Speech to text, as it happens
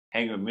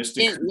hanging with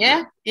Mr. Cooper.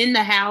 Yeah, in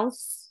the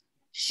house.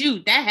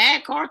 Shoot, that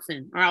had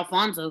Carlton or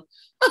Alfonso.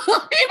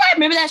 Anybody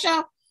remember that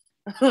show?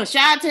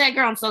 Shout out to that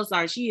girl. I'm so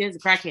sorry. She is a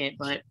crackhead,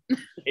 but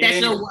that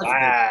show was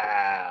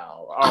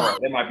wow. All right,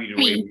 that might be the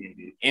way we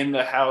ended. In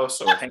the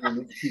house or hanging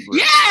with Cooper.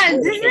 Yeah,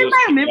 does anybody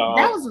remember?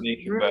 That was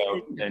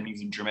that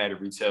needs a dramatic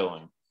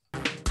retelling.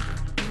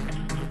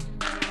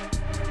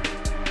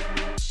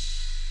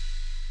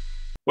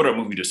 What up,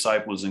 movie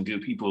disciples and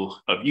good people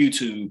of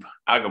YouTube?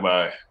 I go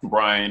by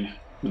Brian,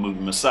 the movie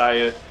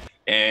Messiah,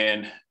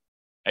 and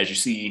as you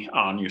see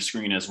on your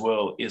screen as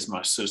well is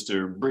my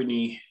sister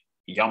Brittany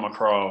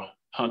Yamakra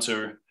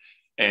Hunter,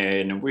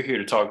 and we're here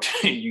to talk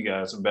to you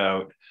guys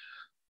about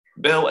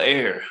BEL,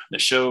 the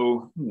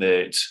show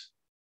that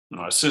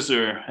my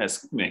sister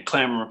has been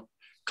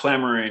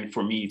clamoring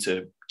for me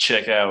to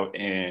check out,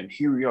 and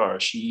here we are.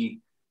 She's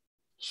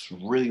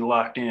really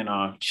locked in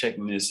on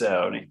checking this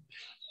out. And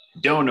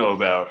don't know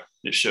about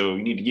the show,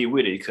 you need to get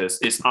with it because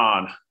it's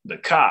on the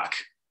cock.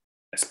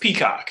 That's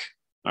Peacock.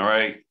 All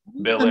right,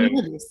 BEL.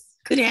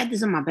 Could have had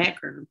this in my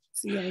background.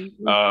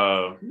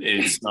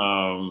 It's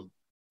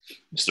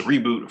the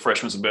reboot of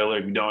Fresh Prince of Bel-Air.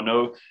 If you don't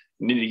know,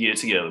 you need to get it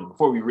together.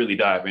 Before we really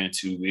dive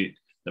into it,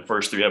 the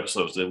first 3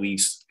 episodes at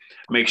least,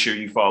 make sure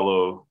you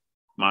follow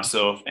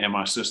myself and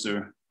my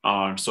sister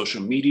on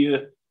social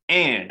media.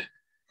 And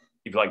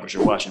if you like what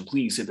you're watching,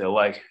 please hit that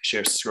like,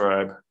 share,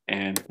 subscribe,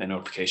 and the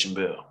notification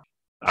bell.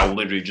 I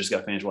literally just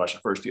got finished watching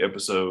the first 2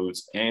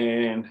 episodes,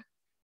 and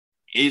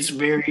it's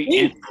very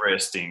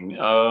interesting.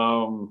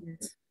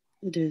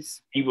 It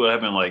is. People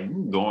have been like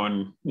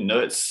going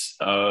nuts,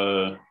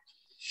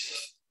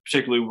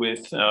 particularly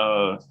with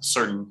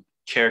certain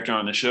character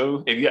on the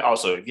show. If you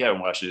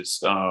haven't watched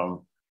this,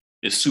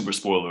 it's super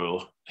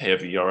spoiler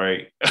heavy. All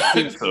right,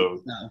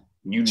 so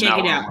you check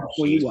it out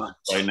before you watch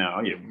right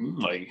now. Yeah,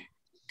 like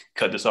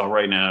cut this off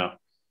right now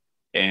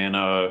and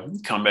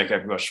come back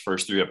after you watch the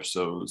first 3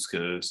 episodes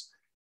because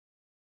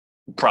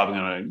probably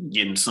gonna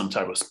get in some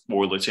type of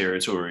spoiler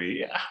territory.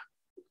 Yeah.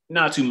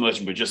 Not too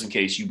much, but just in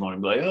case you want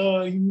to be like,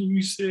 oh,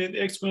 you said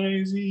X, Y,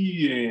 and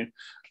Z. And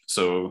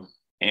so,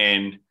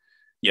 and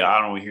yeah,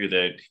 I don't want to hear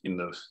that in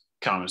the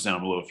comments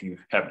down below if you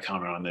have a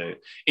comment on that.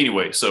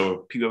 Anyway, so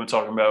people have been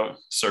talking about a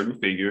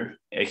certain figure,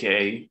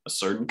 aka a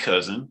certain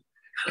cousin.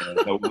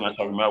 No, we're not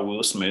talking about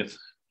Will Smith's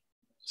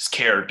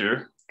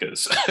character,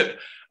 because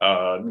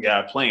the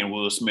guy playing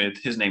Will Smith,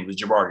 his name is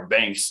Jabari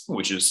Banks,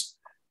 which is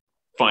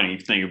funny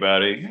if you think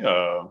about it.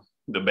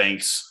 The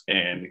Banks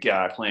and the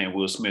guy playing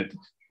Will Smith,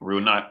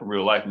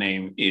 real life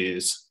name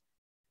is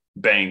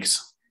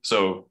Banks.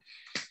 So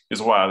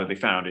it's wild that they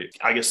found it.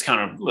 I guess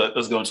kind of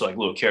let's go into like a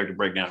little character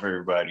breakdown for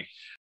everybody.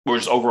 Or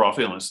just overall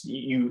feelings.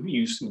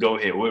 You go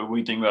ahead. What do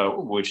you think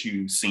about what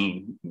you've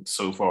seen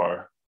so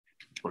far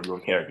for your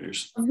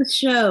characters? Of the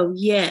show,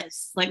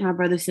 yes. Like my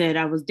brother said,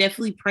 I was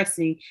definitely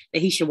pressing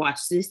that he should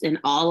watch this and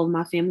all of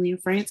my family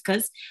and friends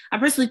because I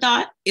personally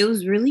thought it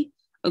was really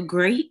a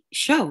great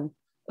show.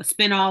 A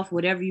spinoff,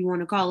 whatever you want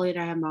to call it.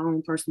 I have my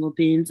own personal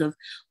opinions of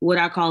what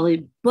I call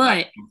it,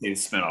 but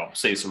it's spinoff.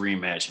 Say it's a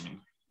reimagining.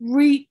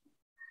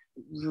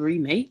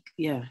 Remake,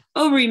 yeah.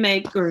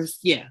 Remake, or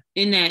yeah,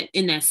 in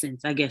that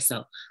sense, I guess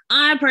so.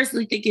 I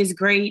personally think it's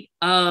great.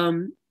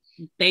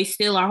 They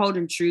still are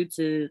holding true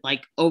to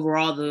like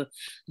overall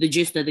the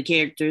gist of the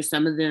characters.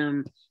 Some of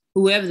them,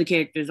 whoever the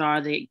characters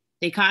are, they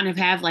kind of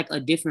have like a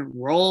different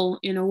role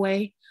in a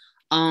way.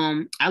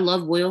 I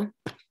love Will,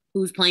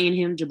 who's playing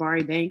him,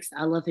 Jabari Banks.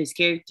 I love his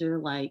character.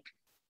 Like,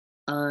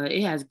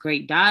 it has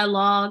great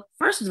dialogue.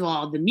 First of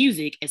all, the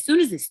music, as soon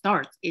as it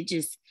starts,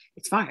 it's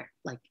fire.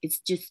 Like, it's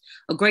just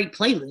a great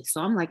playlist.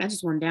 So I'm like, I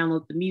just want to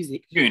download the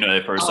music. You know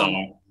that first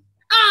song.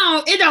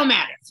 Oh, it don't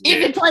matter. Yeah.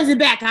 If it plays it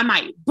back, I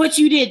might. But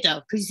you did,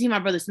 though, because you see my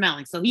brother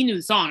smiling. So he knew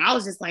the song. I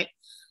was just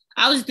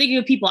thinking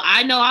of people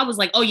I know. I was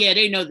like, oh, yeah,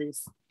 they know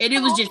this. And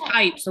it was just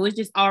hype. So it's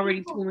just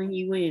already pulling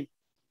you in.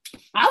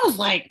 I was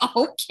like,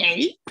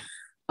 okay.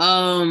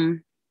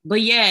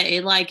 But yeah,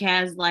 it like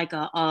has like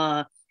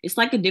it's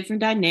like a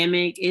different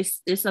dynamic.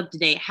 It's up to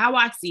date. How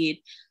I see it,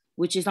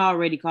 which is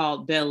already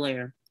called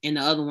Bel-Air, and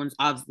the other one's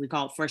obviously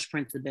called Fresh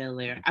Prince of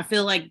Bel-Air. I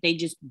feel like they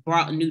just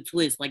brought a new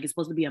twist. Like it's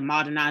supposed to be a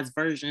modernized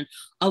version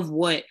of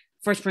what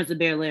Fresh Prince of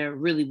Bel-Air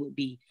really would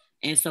be.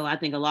 And so I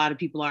think a lot of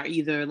people are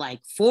either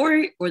like for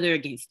it or they're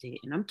against it.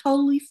 And I'm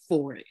totally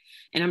for it.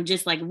 And I'm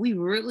just like, we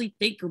really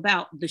think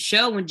about the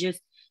show and just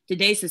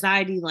today's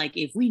society, like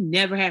if we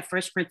never had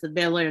Fresh Prince of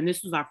Bel-Air and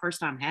this was our first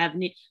time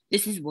having it,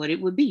 this is what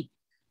it would be.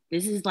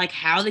 This is like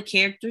how the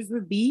characters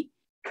would be.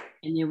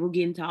 And then we'll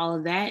get into all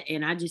of that.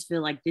 And I just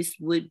feel like this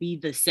would be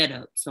the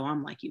setup. So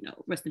I'm like,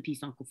 rest in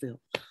peace, Uncle Phil.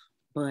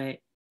 But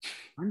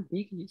I'm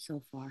digging it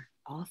so far.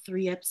 All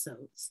 3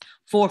 episodes.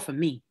 4 for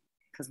me,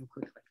 because I'm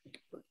quick like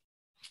that.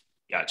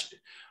 Gotcha.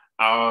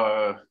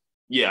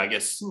 Yeah, I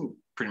guess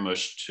pretty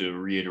much to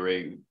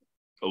reiterate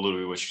a little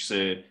bit what you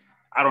said,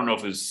 I don't know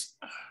if it's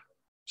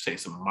say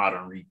some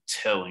modern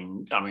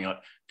retelling. I mean,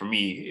 for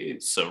me,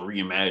 it's a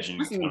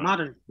reimagining.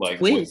 Modern like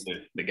twist. What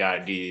the guy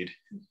did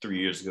 3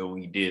 years ago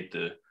when he did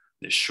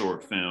the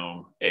short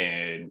film.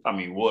 And I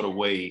mean, what a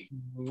way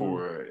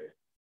for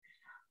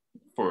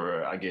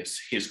I guess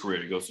his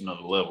career to go to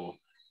another level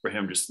for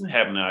him just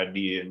having an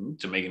idea and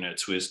to making that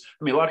twist.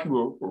 I mean, a lot of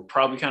people were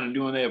probably kind of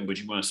doing that, but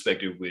you wouldn't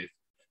expect it with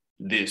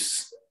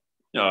this,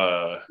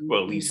 well,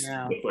 at least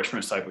the Fresh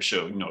Prince type of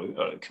show,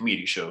 a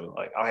comedic show.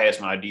 Like I had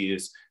some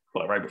ideas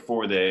like right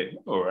before that,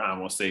 or I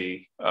won't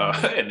say,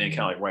 and then kind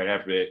of like right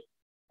after that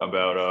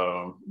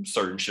about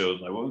certain shows.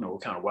 Like, well,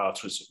 what kind of wild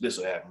twist this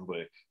will happen?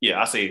 But yeah,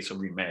 I say it's a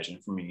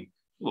reimagining for me.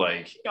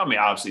 Like, I mean,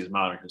 obviously it's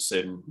modern, it's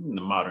set in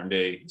the modern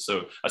day.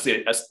 So I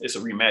say it's a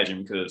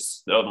reimagine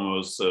because the other one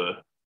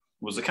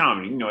was a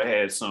comedy. It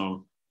had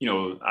some,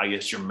 I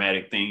guess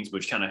dramatic things,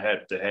 but you kind of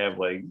had to have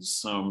like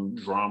some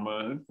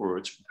drama for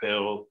it to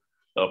propel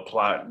a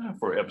plot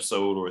for an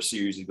episode or a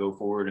series to go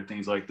forward and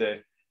things like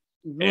that.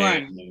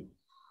 Right. And,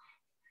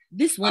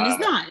 this one is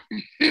not.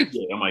 Yeah,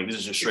 I'm like, this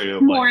is just straight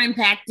up more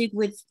impacted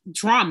with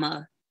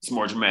drama. It's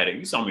more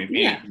dramatic. So I mean,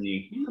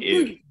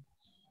 if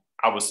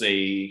I would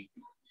say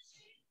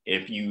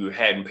if you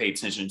hadn't paid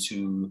attention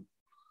to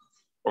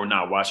or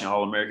not watching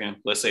All American,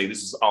 let's say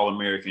this is All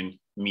American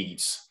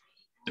meets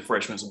The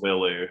Fresh Prince of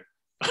Bel Air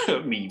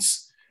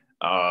meets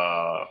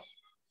the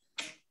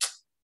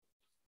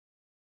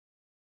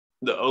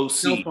OC.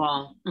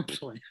 Snowfall.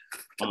 The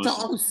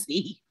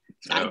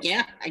OC.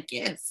 Yeah, I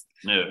guess.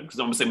 Yeah, because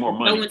I'm gonna say more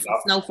money.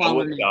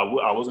 Snowfall.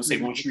 I was gonna say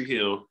One Tree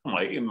Hill. I'm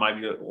like, it might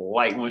be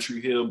like One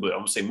Tree Hill, but I'm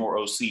gonna say more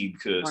OC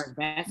because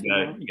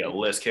you got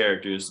less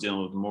characters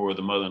dealing with more of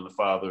the mother and the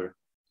father,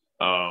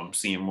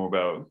 seeing more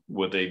about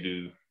what they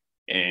do,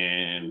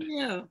 and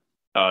you're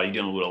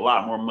dealing with a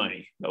lot more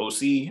money. The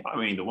OC, I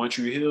mean, the One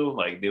Tree Hill,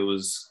 like there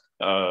was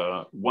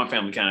one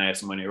family kind of had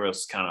some money, or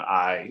else kind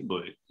of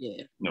but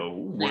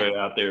where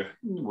out there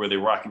where they're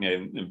rocking at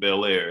in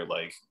Bel Air,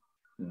 like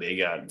they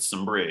got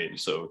some bread.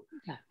 So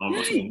I'm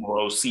going to say more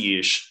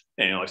OC-ish.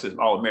 And like I said,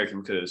 All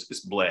American because it's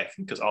Black.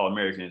 Because All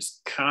American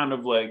is kind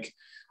of like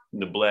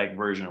the Black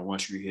version of One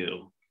Tree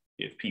Hill,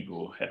 if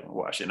people haven't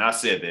watched it. And I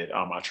said that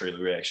on my trailer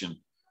reaction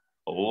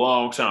a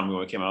long time ago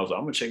when it came out. I was like,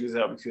 I'm going to check this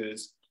out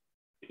because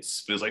it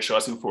feels like show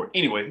I've seen before.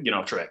 Anyway, get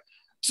off track.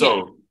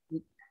 So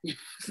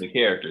the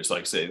characters,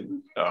 like I said,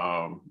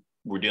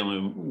 we're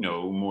dealing,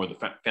 more of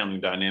the family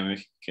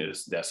dynamic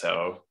because that's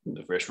how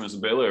the Fresh Prince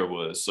of Bel Air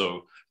was.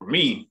 So for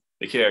me,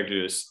 the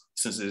characters,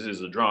 since this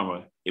is a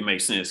drama, it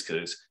makes sense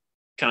because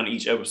kind of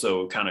each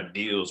episode kind of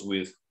deals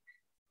with,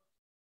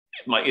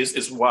 like,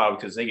 it's wild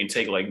because they can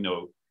take, like,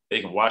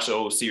 they can watch the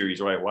old series,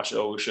 right? Watch the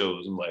old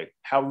shows and like,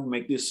 how do we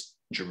make this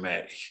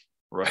dramatic,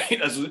 right?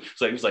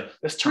 It's like,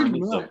 let's turn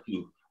this up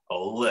to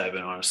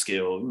 11 on a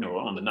scale,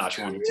 on the notch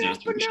 1 to 10,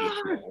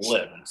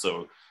 11.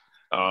 So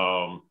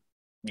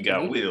you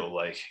got Will,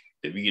 like,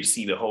 that we get to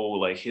see the whole,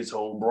 like, his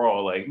whole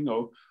brawl, like,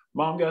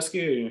 Mom got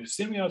scared and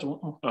sent me out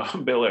to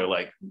Bel Air.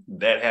 Like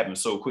that happened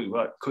so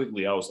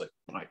quickly. I was like,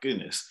 my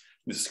goodness,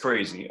 this is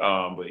crazy.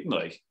 But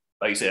like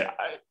you said,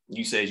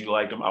 you said you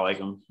liked him. I like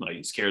him. Like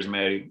he's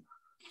charismatic,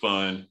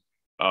 fun.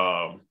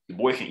 The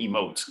boy can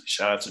emote.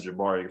 Shout out to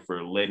Jabari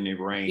for letting it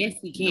rain. Yes,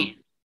 he can.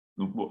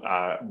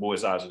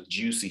 Boy's eyes was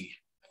juicy.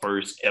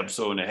 First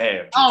episode and a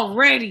half.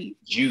 Already.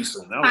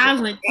 Juicing.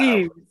 Silent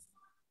tears.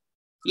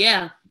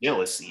 Yeah.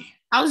 Jealousy.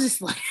 I was just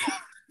like.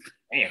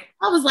 Damn.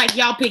 I was like,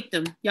 y'all picked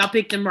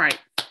them right.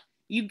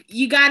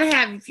 You gotta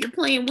have, if you're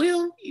playing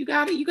Will, you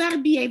gotta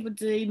be able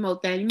to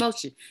emote that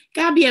emotion.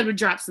 You gotta be able to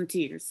drop some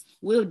tears.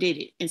 Will did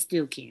it and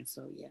still can.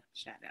 So yeah,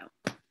 shout out.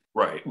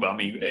 Right. But I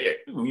mean,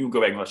 when you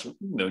go back and watch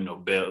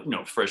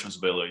Fresh Prince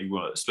of Bel Air, you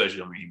want,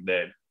 especially, I mean,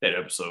 that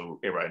episode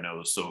everybody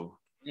knows. So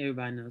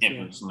everybody knows.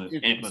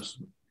 Infamous.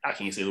 I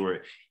can't say the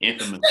word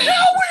infamous.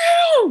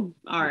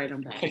 All right,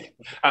 I'm back.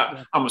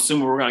 I'm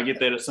assuming we're gonna get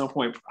that at some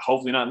point.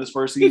 Hopefully not in this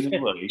first season.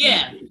 Like,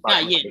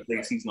 not yet.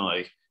 Next season,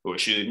 like, or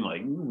should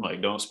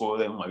like don't spoil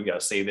that. Like we gotta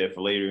save that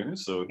for later.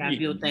 So gotta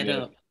build that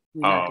up.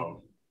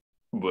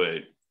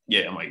 But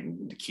yeah, I'm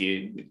like the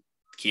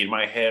kid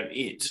might have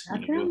it.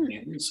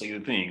 Say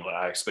the thing. Like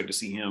I expect to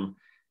see him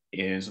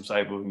in some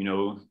type of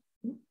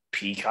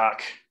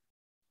Peacock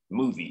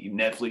movie,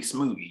 Netflix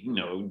movie,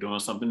 doing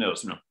something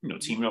else,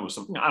 teaming up with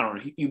something. I don't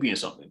know. You being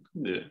something.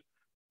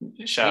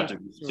 Shout out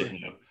to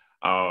him.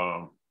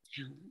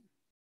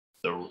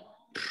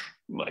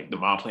 The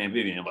mom playing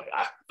Vivian. Like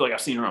I feel like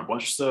I've seen her on a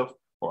bunch of stuff,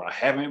 or I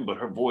haven't, but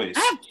her voice.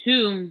 I have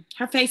too.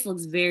 Her face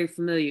looks very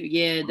familiar.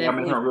 Yeah, I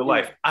mean, her in real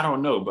life, I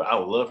don't know, but I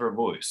love her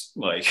voice.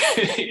 Like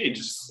it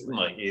just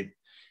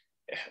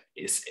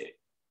it's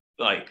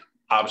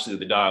obviously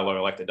the dialogue, I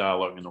like the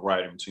dialogue and the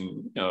writing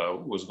between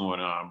what's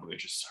going on, but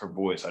just her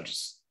voice,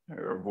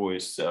 her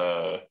voice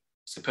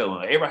it's compelling.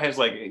 Like, everybody has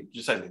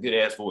just a good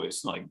ass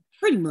voice. Like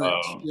pretty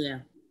much, yeah.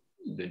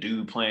 The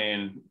dude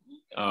playing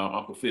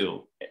Uncle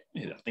Phil, I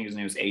think his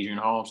name is Adrian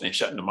Holmes, and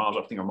shutting the mom's,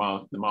 I think the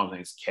mom's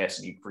name is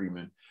Cassidy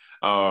Freeman.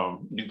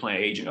 Dude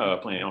playing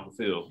Uncle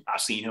Phil.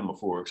 I've seen him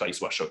before because I used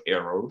to watch the show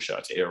Arrow. Shout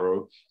out to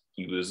Arrow.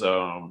 He was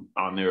on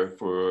there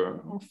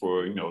for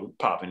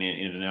popping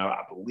in and out.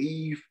 I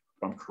believe.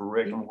 I'm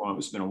correct.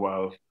 It's been a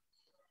while.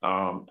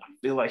 I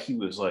feel like he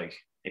was like,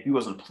 if he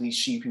wasn't a police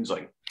chief, he was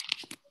like,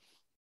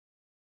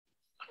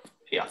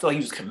 I feel like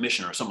he was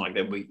commissioner or something like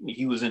that, but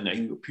he was in there.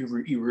 He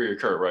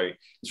reoccurred, right?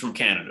 He's from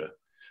Canada.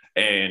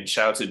 And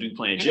shout out to the dude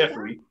playing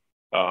Jeffrey,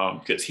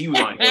 because he was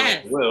on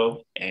Arrow as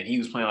well, and he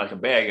was playing like a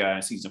bad guy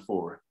in season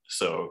 4.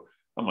 So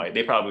I'm like,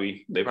 they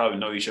probably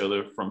know each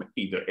other from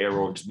either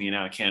Arrow or just being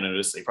out of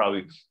Canada. So they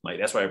probably like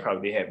that's why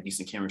they have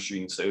decent chemistry.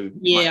 And so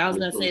yeah, I was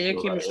gonna say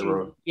their chemistry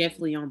is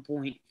definitely on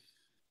point.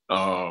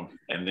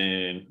 And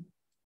then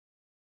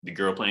the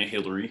girl playing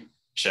Hillary,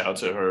 shout out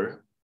to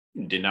her.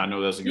 Did not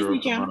know that was a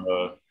girl from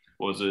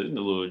was it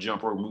the little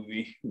jump rope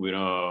movie with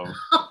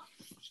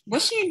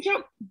Was she in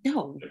Jump?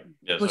 No.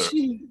 That's was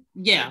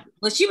her.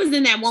 But she was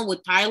in that one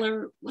with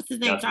Tyler. What's his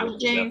name? Tyler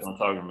James. That's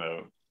what I'm talking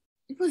about.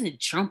 It wasn't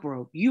Jump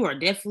Rope. You are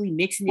definitely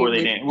mixing it.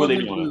 What they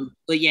doing?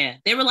 But yeah,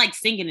 they were like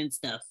singing and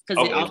stuff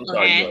because it also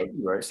had.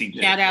 Right.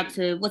 Shout out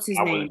to what's his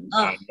name?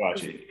 I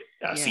watch it.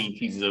 I seen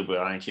pieces of it, but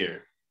I didn't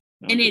care.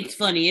 And it's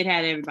funny. It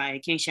had everybody. I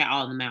can't shout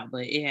all of them out,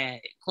 but it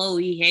had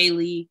Chloe,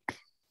 Haley,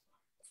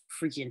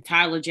 freaking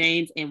Tyler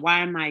James. And why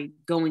am I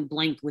going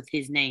blank with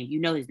his name? You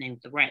know his name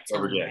with the rat.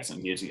 Robert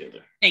Jackson. Get together.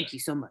 Thank you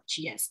so much.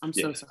 Yes, I'm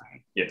so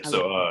sorry. Yeah.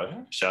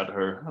 So shout out to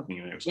her. I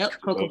think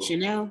Coco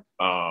Chanel.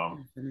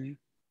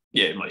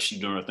 Yeah, like she's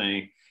doing her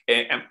thing,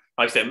 and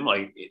like I said,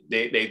 like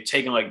they've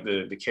taken like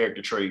the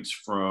character traits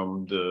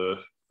from the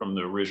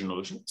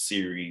original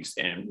series,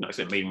 and like I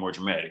said, made it more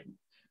dramatic.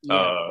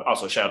 Yeah.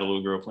 Also, shout out to the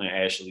little girl playing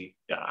Ashley.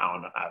 I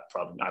don't know.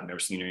 I've never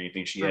seen her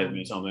anything. She has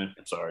been something.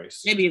 I'm sorry.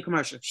 Maybe a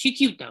commercial. She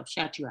cute though.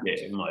 Shout you out.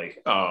 Yeah, and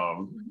like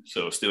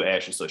so still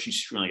Ashley. So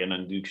she's really got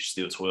nothing to do because she's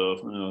still 12.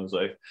 And I was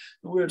like,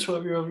 what are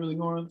 12-year-olds really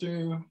going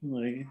through?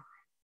 Like,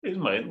 it's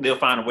like they'll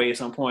find a way at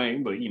some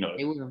point, but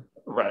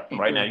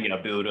right now you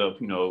gotta build up,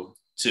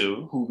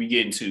 to who we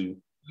get into.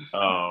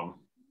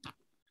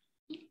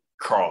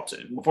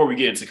 Carlton. Before we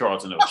get into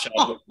Carlton, though, shout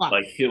out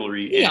like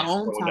Hillary and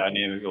the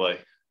dynamic,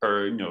 like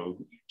her,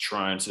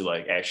 trying to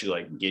like actually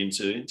like get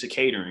into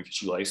catering because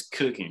she likes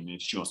cooking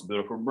and she wants to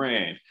build up her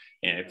brand.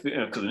 And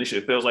because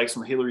initially it feels like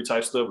some Hillary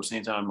type stuff, but at the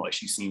same time, like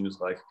she seems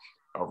like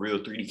a real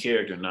 3D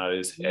character, not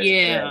as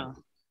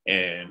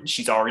and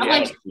she's already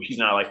out of school. She's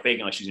not like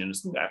faking like she's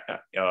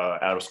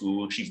out of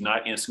school. She's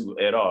not in school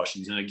at all.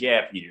 She's in a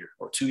gap year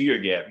or 2-year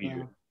gap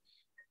year.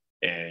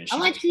 And I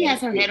like she has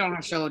her head on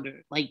her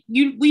shoulder. Like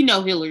we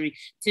know Hillary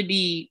to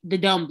be the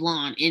dumb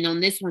blonde, and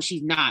on this one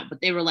she's not. But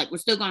they were like, we're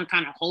still going to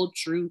kind of hold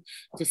true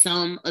to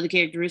some of the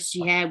characteristics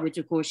she had, which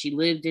of course she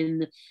lived in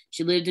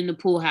the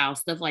pool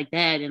house, stuff like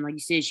that. And like you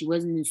said, she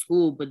wasn't in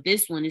school. But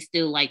this one is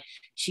still like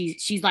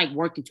she's like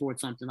working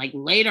towards something. Like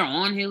later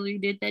on, Hillary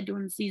did that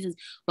during the seasons,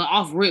 but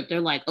off rip,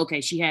 they're like,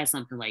 okay, she has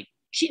something. Like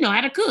she know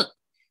how to cook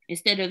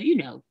instead of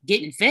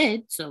getting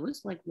fed. So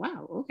it's like,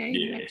 wow, okay,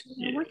 you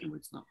actually working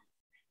with something.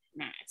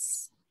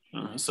 Nice.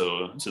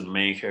 So the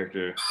main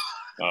character,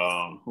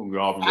 who we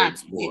all been waiting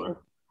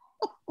for,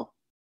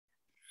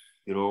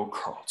 good old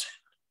Carlton,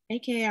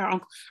 aka our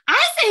uncle.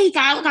 I say he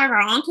kind of look like our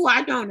uncle.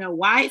 I don't know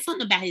why. It's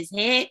something about his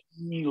head.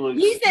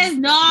 He says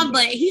no,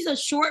 but he's a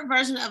short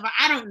version of.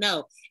 I don't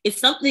know.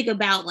 It's something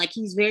about like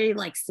he's very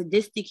like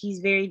sadistic. He's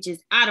very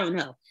just. I don't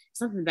know.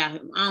 Something about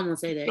him. I don't want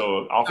to say that.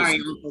 So sorry,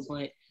 uncle,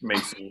 but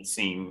makes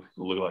him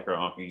look like our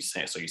uncle. You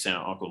saying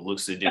our uncle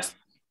looks sadistic.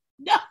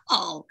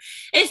 No,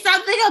 it's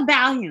something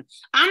about him.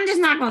 I'm just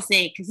not gonna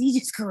say it because he's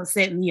just gonna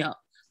set me up.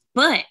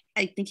 But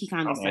I think he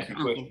kind of looks like an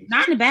uncle.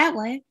 Not in a bad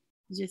way.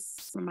 It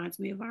just reminds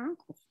me of our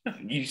uncle.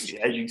 As you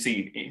can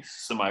see,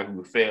 somebody who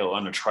would fail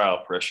under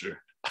trial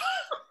pressure.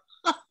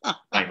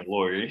 Like a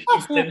lawyer.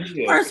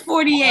 First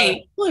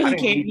 48. I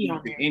can't be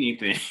on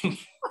anything.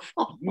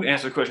 You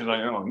answer questions on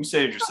your own. You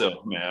said it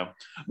yourself, ma'am.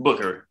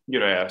 Book her.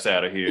 Get her ass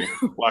out of here.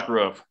 Lock her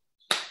up.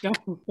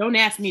 Don't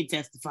ask me to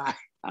testify.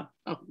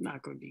 I'm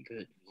not going to be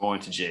good. Going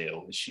to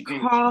jail. She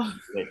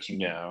let you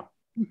know.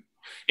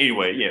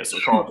 Anyway, yeah. So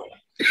Carlton,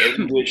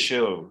 every good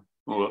show,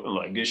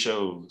 like good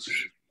shows,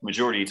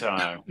 majority of the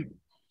time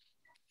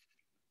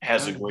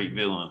has a great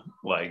villain.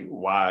 Like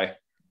why?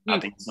 I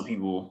think some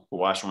people will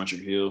watch One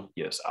Tree Hill.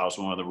 Yes, I was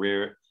one of the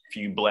rare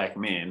few black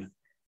men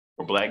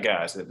or black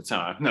guys at the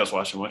time that was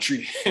watching One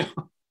Tree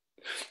Hill.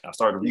 I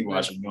started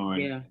rewatching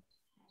during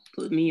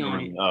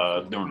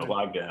the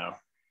lockdown,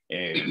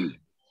 and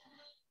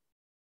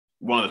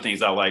one of the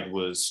things I liked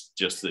was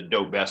just the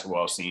dope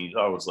basketball scenes.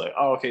 I was like,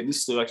 oh, okay, this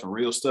is still like some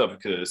real stuff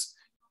because,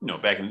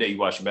 back in the day, you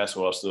watch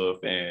basketball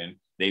stuff and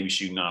they be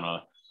shooting on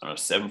a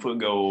 7-foot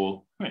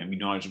goal and be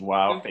doing just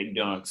wild fake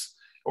dunks,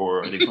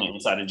 or they playing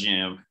inside the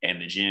gym and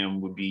the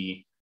gym would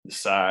be the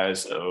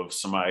size of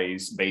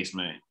somebody's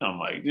basement. I'm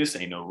like, this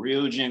ain't no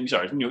real gym. You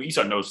start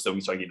noticing stuff,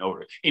 you start getting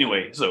over it.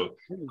 Anyway, so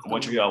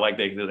once you like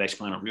that, they're actually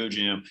playing a real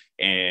gym,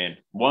 and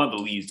one of the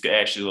leads could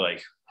actually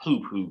like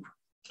hoop.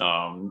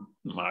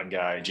 My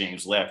guy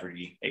James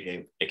Lafferty,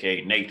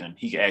 aka Nathan,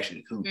 he could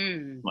actually hoop.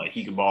 Like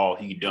he could ball,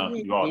 he could dunk,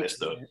 do all that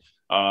stuff.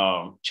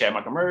 Chad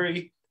Michael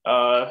Murray,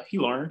 he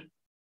learned.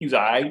 He was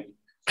all right,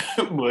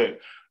 but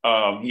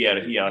he had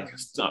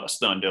a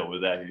stun double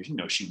with that,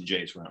 shooting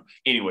J's for him.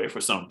 Anyway,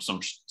 for some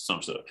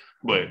stuff.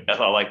 But that's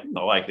all I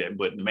like that.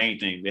 But the main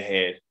thing, they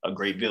had a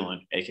great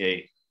villain,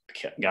 aka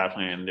the guy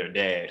playing their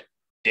dad,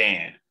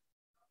 Dan.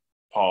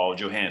 Paul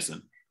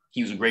Johansson.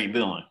 He was a great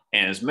villain,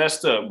 and it's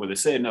messed up with it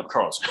setting up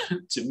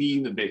Carlton to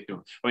be the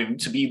victim. I mean,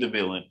 to be the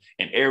villain,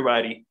 and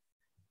everybody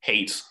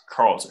hates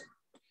Carlton.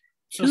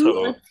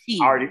 So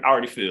I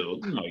already feel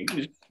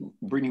like,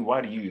 Brittany, why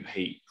do you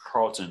hate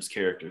Carlton's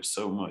character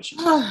so much?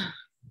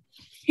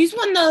 He's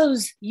one of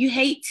those you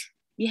hate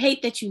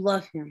that you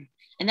love him,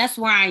 and that's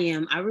where I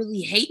am. I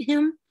really hate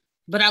him,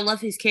 but I love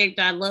his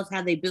character. I love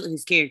how they built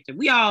his character.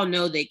 We all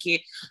know that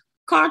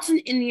Carlton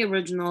in the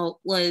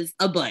original was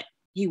a butt.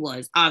 He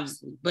was,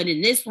 obviously. But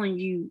in this one,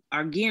 you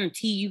are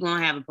guaranteed you're going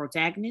to have a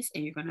protagonist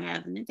and you're going to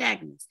have an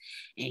antagonist.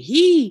 And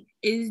he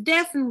is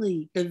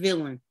definitely the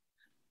villain.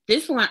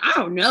 This one, I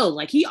don't know.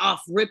 Like, he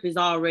off rip is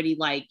already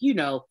like,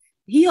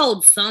 he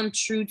holds some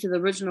true to the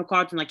original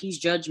Carlton. Like, he's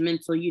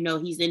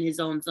judgmental. He's in his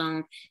own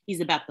zone.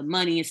 He's about the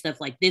money and stuff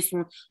like this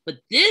one. But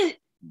this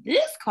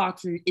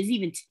Carlton is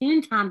even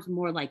 10 times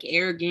more, like,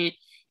 arrogant.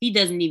 He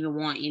doesn't even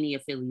want any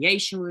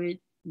affiliation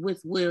with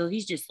Will.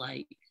 He's just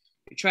like,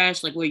 you're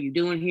trash, like, what are you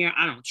doing here?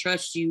 I don't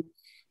trust you.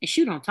 And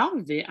shoot, on top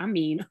of it, I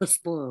mean,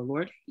 spoiler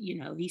alert,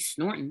 he's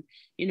snorting,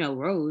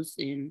 Rose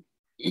in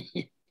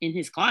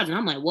his closet.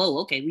 I'm like, whoa,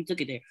 okay, we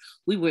took it there.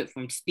 We went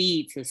from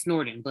speed to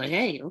snorting, but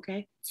hey,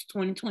 okay, it's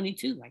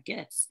 2022, I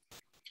guess.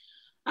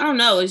 I don't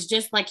know. It's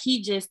just like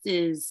he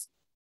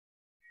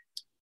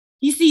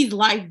sees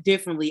life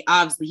differently.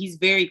 Obviously, he's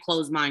very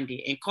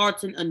closed-minded. And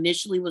Carlton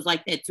initially was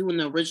like that too in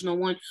the original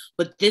one,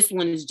 but this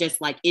one is just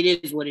like, it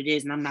is what it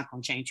is, and I'm not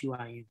going to change who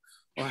I am.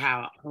 Or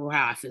how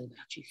I feel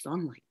about you. So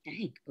I'm like,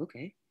 dang,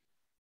 okay.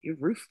 You're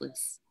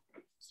ruthless.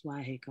 That's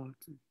why I hate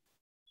Carlton.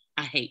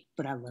 I hate,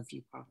 but I love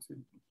you,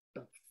 Carlton.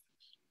 Both.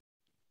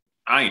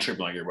 I ain't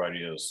tripping like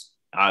everybody else.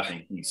 I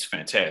think he's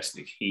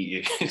fantastic.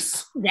 He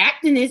is. The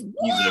acting is.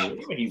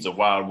 He's a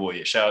wild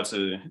boy. Shout out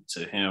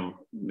to him,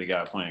 the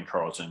guy playing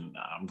Carlton.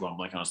 I'm going to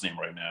blank on his name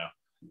right now.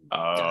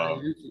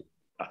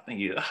 I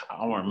think I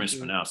don't want to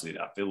mispronounce it.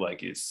 I feel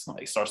like it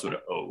starts with an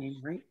O.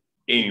 Right.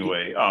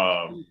 Anyway,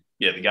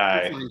 yeah, the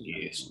guy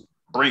is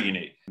bringing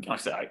it. Like I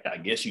said, I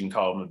guess you can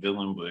call him a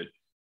villain, but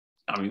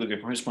I mean,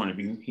 looking from his point of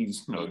view,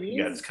 he's he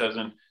got his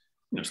cousin,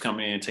 just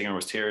coming in, taking over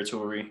his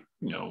territory.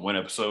 One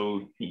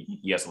episode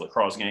he has a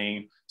lacrosse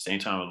game, same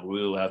time as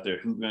Will out there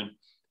hooping.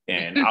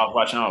 And I was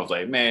watching, I was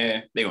like,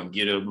 man, they're gonna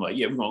get him. Like,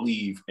 yeah, we're gonna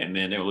leave. And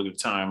then they were looking at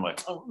the time,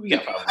 like, oh, we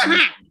got 5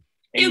 minutes.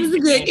 It was a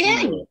good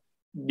game.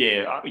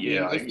 Yeah.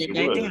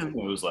 It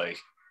was like,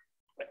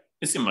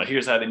 it seemed like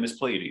here's how they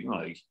misplayed it.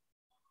 Like,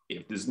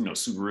 if this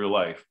super real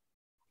life.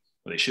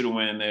 They should have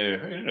went in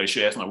there. They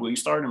should ask him, like, will you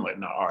start? I'm like,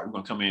 no, all right, we're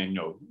going to come in,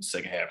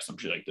 second half, some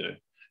shit like that.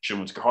 Should have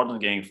went to Carlton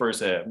game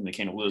first half, and they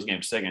came to Will's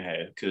game second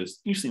half, because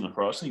you've seen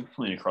lacrosse, you've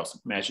playing across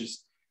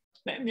matches.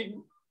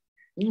 You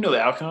know the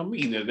outcome.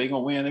 Either they're going to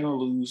win, they're going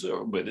to lose,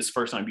 but this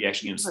first time you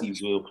actually going to see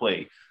Will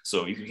play.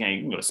 So if you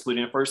can't split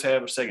in first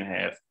half or second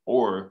half,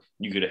 or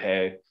you could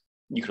have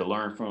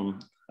learned from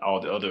all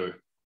the other,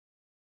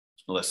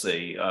 let's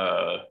say,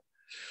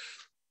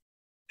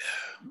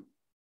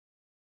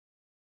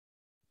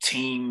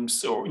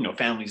 teams or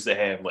families that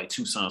have like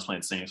 2 sons playing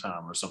at the same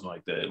time or something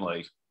like that.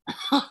 Like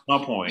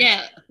one point,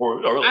 yeah,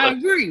 or I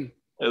agree.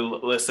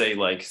 Let's say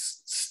like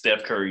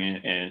Steph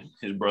Curry and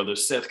his brother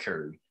Seth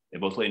Curry. They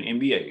both play in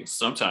the NBA.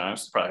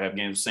 Sometimes probably have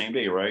games the same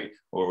day, right?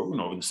 Or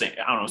the same.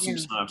 I don't know,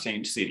 sometimes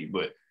same city,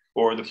 but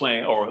or they're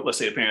playing. Or let's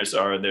say the parents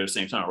are there at the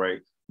same time, right?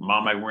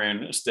 Mom might be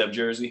wearing a Steph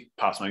jersey,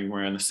 pops might be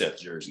wearing the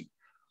Seth jersey,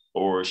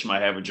 or she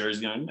might have a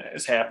jersey on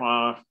it's half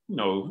on,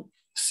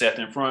 Seth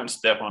in front,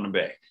 Steph on the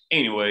back.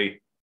 Anyway.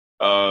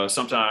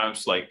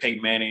 Sometimes like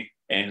Peyton Manning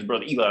and his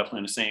brother Eli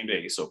playing the same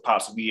day. So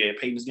Pops would be at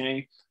Peyton's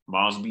game,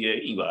 Mom's would be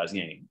at Eli's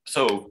game.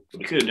 So what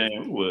they could have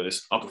done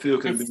was Uncle Phil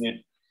could have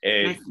been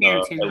at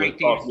a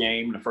lacrosse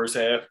game in the first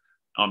half.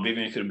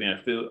 Vivian could have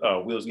been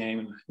at Will's game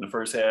in the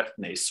first half,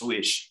 and they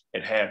switched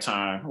at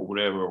halftime or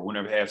whatever, or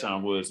whenever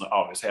halftime was. Like,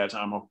 oh, it's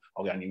halftime.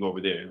 Oh, I need to go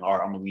over there. All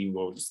right, I'm gonna leave and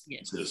go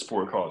to the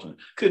sport Carlton.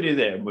 Could do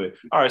that, but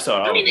all right. So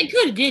I mean, they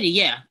could have did it,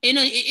 yeah. In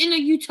a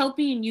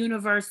utopian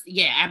universe,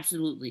 yeah,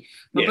 absolutely.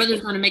 My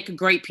brother's gonna make a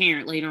great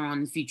parent later on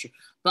in the future,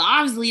 but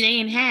obviously they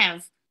didn't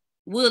have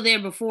Will there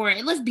before.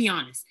 And let's be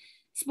honest.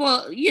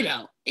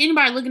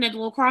 Anybody looking at the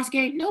lacrosse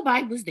game,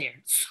 nobody was there.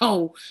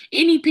 So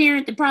any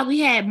parent that probably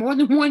had more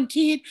than one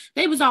kid,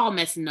 they was all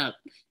messing up.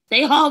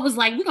 They all was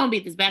like, we're going to be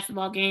at this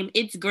basketball game.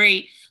 It's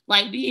great.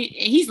 Like,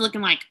 he's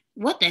looking like,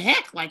 what the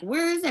heck? Like,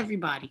 where is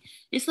everybody?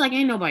 It's like,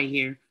 ain't nobody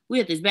here.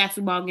 We're at this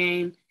basketball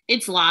game.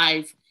 It's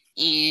live.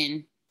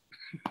 And,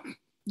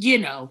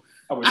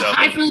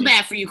 I feel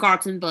bad for you,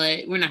 Carlton,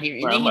 but we're not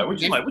here. Right, I'm like,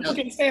 what you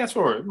getting stands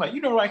for? I'm like,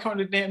 like coming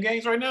to the damn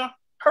games right now?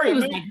 Hurry,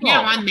 man. Like,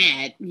 now I'm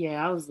mad.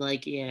 Yeah, I was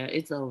like, yeah,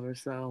 it's over.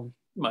 So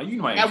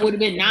that would have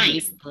been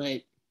nice,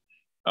 but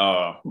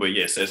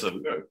yes, that's a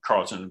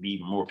Carlton to be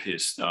even more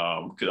pissed.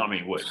 Because I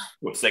mean,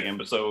 what second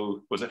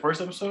episode was it?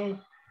 First episode?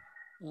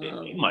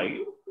 That might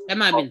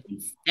have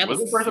been. That was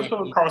the first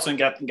episode. Carlton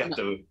got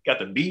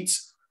the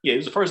beats. Yeah, it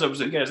was the first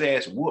episode. He got his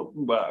ass whooped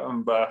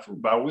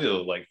by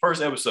Will. Like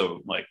first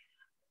episode, like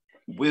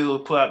Will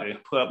pull out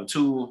the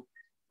tool.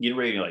 getting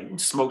ready to like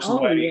smoke Oh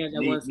somebody. yeah,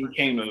 that was He funny.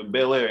 came to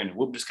Bel Air and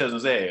whooped his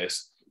cousin's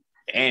ass.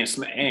 And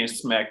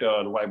smacked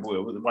the white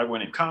boy. Was the white boy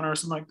named Connor or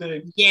something like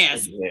that?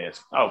 Yes.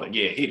 Ass. I was like,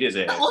 yeah, hit his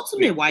The ass.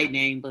 ultimate white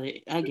name, but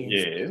I guess.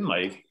 Yeah,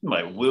 like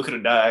Will could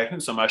have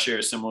died. Somebody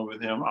shared similar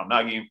with him. I'm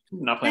not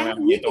playing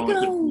around. We Throwing could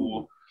into the go.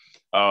 pool.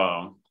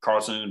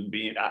 Carlson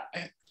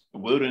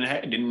Will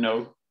didn't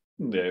know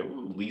that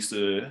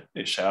Lisa.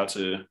 Shout out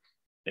to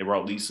they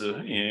brought Lisa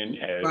in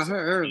Brought as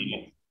her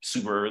early.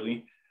 super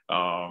early.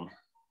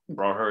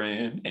 Brought her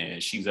in,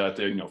 and she's out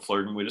there,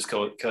 flirting with his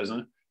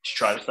cousin. She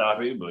tried to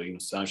stop it, but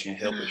sometimes she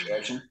can't help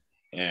attraction.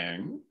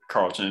 And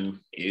Carlton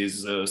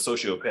is a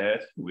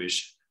sociopath,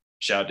 which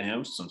shout out to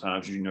him.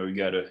 Sometimes you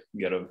gotta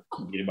get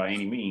it by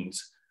any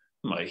means.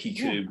 Like he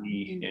could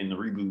be in the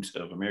reboot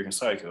of American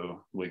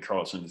Psycho, where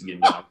Carlton is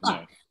getting down.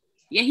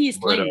 Yeah, he is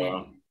playing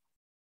that.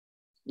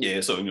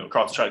 Yeah, so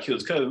Carlton tried to kill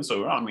his cousin.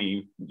 So I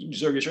mean, you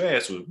deserve to get your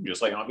ass whipped,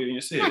 just like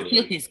Aunt said. Not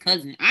kill his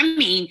cousin. I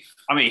mean,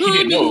 he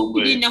didn't know.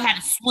 He didn't know how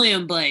to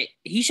swim, but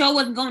he sure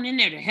wasn't going in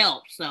there to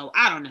help. So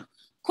I don't know.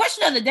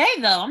 Question of the day,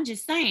 though, I'm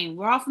just saying,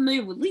 we're all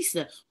familiar with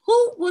Lisa.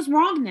 Who was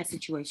wrong in that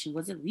situation?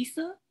 Was it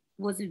Lisa?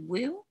 Was it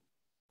Will?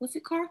 Was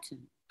it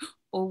Carlton?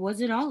 Or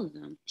was it all of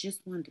them?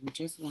 Just wondering.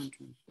 They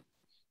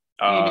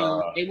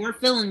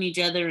weren't feeling each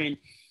other, and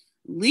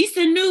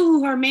Lisa knew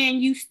who her man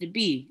used to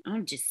be.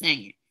 I'm just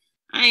saying.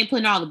 I ain't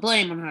putting all the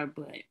blame on her,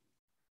 but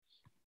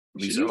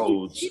Lisa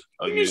holds. She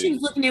knew she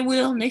was looking at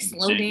Will, and they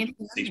slow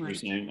dancing.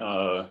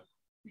 6%.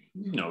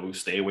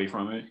 Stay away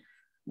from it.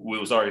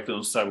 Will was already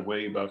feeling some type of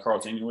way about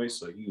Carlton anyway,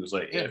 so he was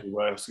like,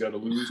 everybody else got to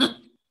lose.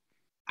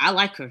 I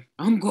like her.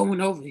 I'm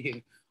going over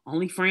here.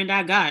 Only friend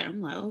I got.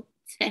 I'm like, oh,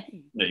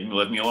 dang. Yeah, you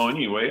left me alone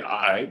anyway.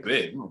 I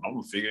bet. I'm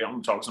gonna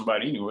talk to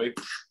somebody anyway.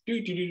 Talk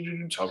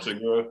to a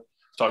girl,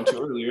 talking to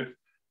earlier.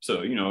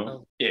 So,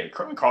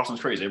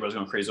 Carlton's crazy. Everybody's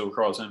going crazy over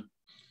Carlton.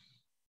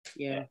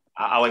 Yeah.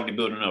 I like to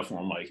build enough for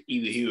him. Like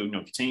either he'll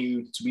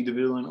continue to be the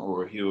villain,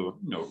 or he'll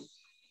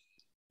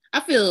I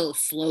feel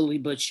slowly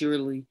but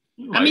surely.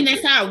 I mean,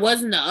 that's how it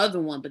was in the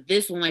other one, but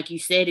this one, like you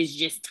said, is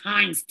just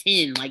times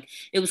 10. Like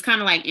it was kind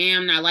of like,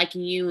 I'm not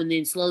liking you, and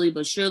then slowly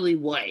but surely,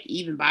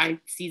 even by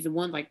season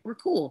 1, like we're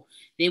cool.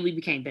 Then we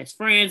became best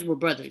friends, we're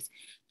brothers.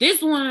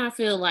 This one, I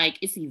feel like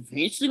it's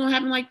eventually gonna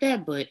happen like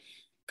that, but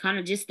kind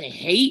of just the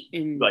hate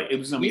and like it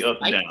was gonna be up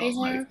and down. I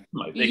feel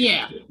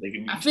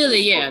it.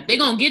 Yeah, they're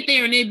gonna get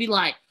there and they'd be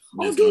like,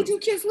 "Oh, dude, you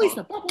kissed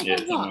Lisa."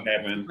 It's gonna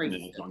happen, and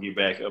it's gonna get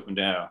back up and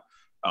down.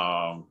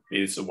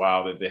 It's a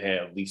while that they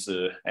had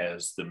Lisa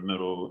as the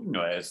middle,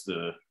 as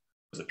a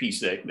piece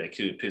that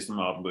could piss them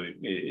off, but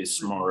it's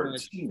smart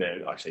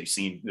that like they've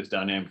seen this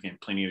dynamic in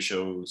plenty of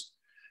shows.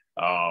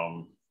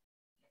 All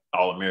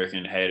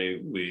American had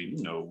it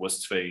with what's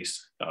his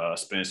face,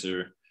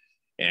 Spencer,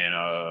 and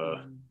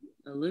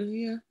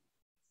Olivia.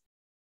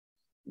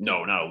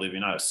 No, not Olivia,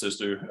 not his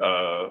sister.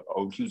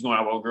 He was going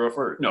out with a girl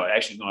first. No,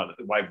 actually,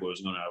 the white boy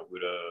was going out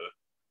with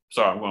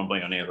Sorry, I'm going to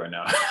blank on names right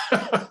now.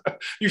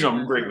 Usually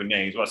I'm great with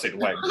names, but I say the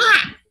white boy.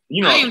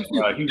 I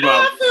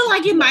feel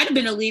like it might have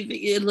been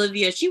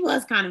Olivia. She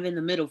was kind of in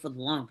the middle for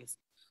the longest.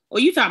 Or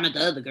you talking about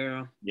the other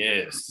girl?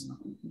 Yes.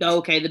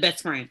 Okay, the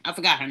best friend. I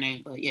forgot her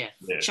name, but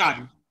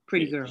Charlie,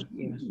 pretty girl.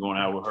 Yeah. Going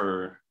out with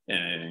her,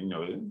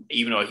 and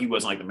even though he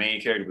wasn't like the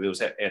main character, but it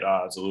was at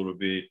odds a little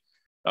bit.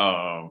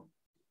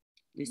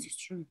 This is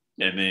true.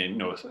 And then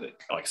like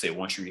I said,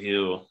 One Tree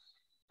Hill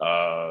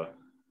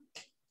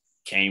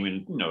came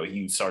and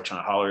he started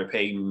trying to holler at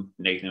Peyton.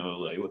 Nathan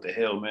was like, "What the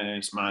hell, man?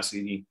 It's my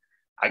city.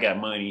 I got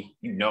money.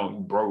 You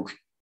broke.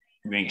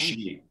 You ain't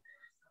shit."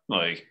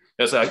 Like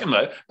that's like I'm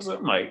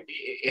like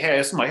it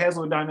has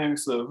little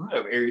dynamics of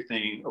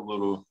everything, a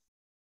little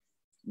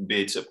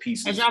bits of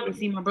pieces. As y'all can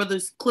see, my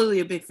brother's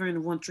clearly a big fan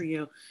of One Tree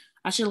Hill.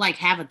 I should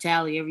have a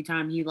tally every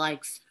time he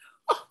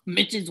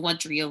mentions One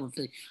Tree Hill.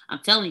 I'm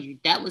telling you,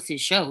 that was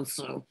his show.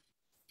 So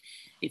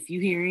if you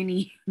hear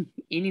any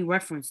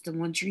reference to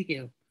One Tree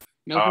Hill,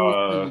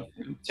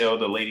 tell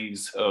the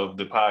ladies of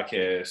the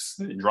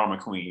podcast, drama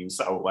queens,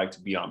 I would like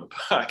to be on the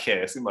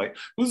podcast. I'm like,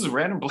 who's a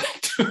random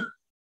black dude?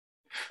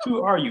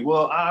 Who are you?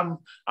 Well, I'm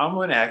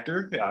an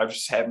actor. I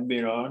just haven't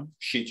been on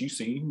shit you've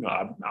seen.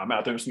 I'm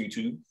out there on some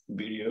YouTube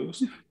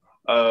videos.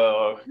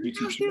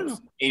 YouTube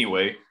shows.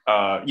 Anyway,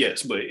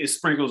 yes, but it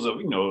sprinkles of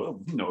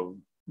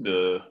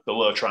the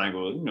love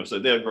triangle, so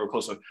they'll grow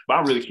closer. But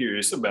I'm really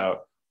curious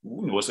about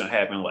what's going to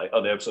happen, like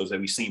other episodes that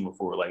we've seen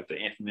before, like the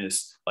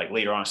infamous, like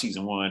later on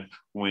season 1,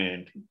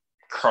 when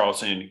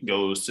Carlton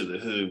goes to the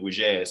hood with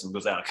Jazz and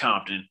goes out of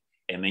Compton,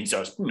 and then he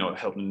starts,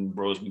 helping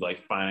bros be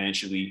like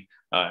financially,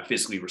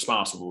 fiscally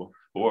responsible.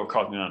 But what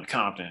Carlton out of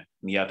Compton,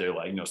 and he out there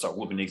start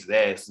whooping niggas'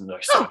 ass and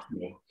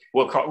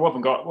what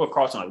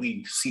Carlton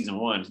leave season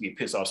 1 to get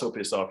pissed off, so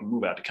pissed off, he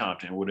move out to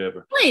Compton or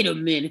whatever. Wait a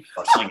minute.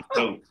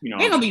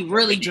 They're gonna be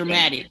really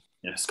dramatic.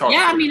 Yeah,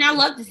 I mean, I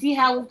love to see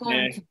how it's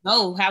going to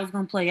go, how it's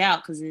going to play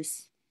out, because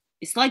it's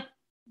like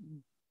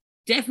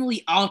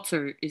definitely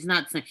altered. It's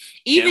not the same.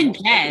 Even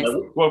Jazz.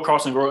 Well,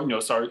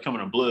 Carlton, started coming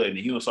to blood, and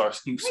he was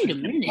Wait a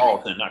minute.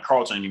 Carlton, not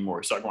Carlton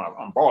anymore. He's talking about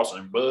I'm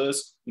Carlton,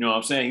 Buzz. You know what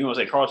I'm saying? He want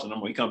to say Carlton no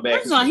more. He come back.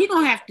 First of all, he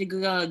gonna have to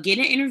get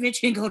an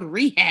intervention and go to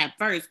rehab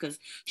first because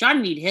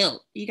Sean need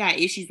help. He got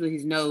issues with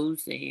his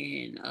nose,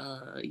 and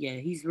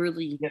he's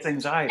really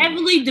anxiety.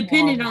 Heavily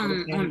dependent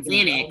on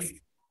Xanax,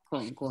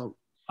 quote unquote.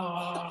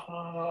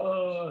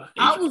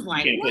 I was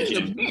like, wait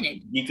a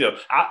minute.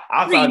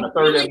 I thought in the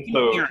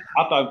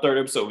third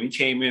episode, when he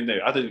came in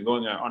there, I think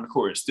going there on the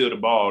court and steal the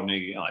ball,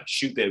 nigga, and like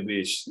shoot that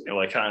bitch. And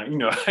like kind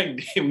of, when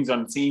he's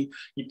on the team,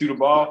 he threw the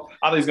ball.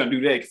 I thought he was gonna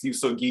do that because he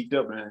was so geeked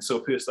up and so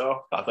pissed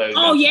off. I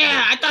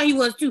thought he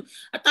was too.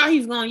 I thought he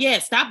was going,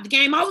 stop the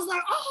game. I was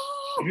like,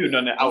 if you had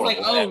done that, I was like,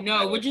 oh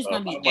no, we're just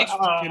gonna be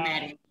extra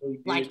dramatic.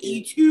 Like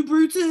E2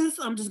 Brutus,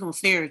 I'm just gonna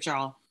stare at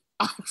y'all.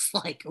 I was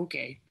like,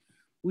 okay.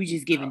 We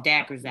just giving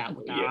daggers out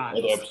with our eyes.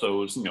 Other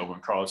episodes,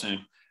 when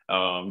Carlton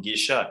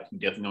gets shot, he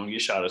definitely gonna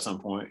get shot at some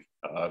point.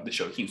 The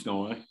show keeps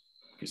going.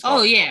 He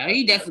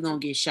definitely gonna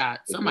get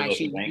shot. Somebody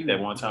shoot him that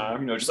one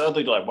time. Just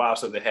other like wild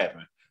stuff that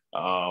happened.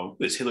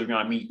 Is Hillary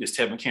gonna meet this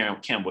Tevin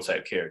Campbell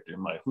type character?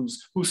 I'm like,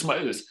 who's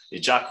somebody? Is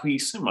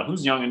Jacquees? I'm like,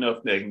 who's young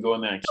enough that can go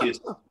in there and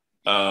kiss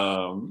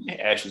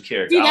Ashley's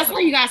character? See, that's why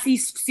you gotta see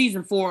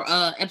season 4,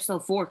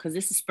 episode 4, because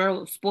this is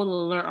spoiler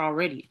alert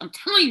already. I'm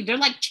telling you, they're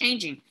like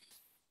changing.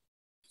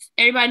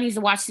 Everybody needs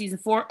to watch season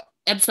 4,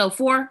 episode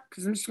 4,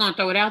 because I'm just going to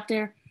throw it out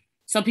there.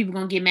 Some people are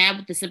going to get mad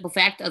with the simple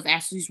fact of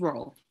Ashley's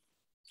role,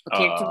 a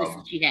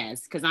characteristic she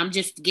has, because I'm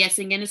just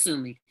guessing and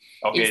assuming.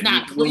 Okay, it's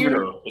not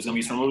clear. It's going to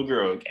be some little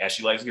girl.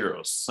 Ashley likes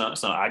girls. So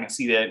I can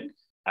see that.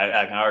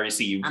 I can already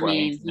see you. I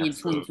mean, in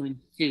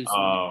 2022, so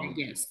I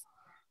guess.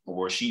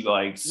 Or she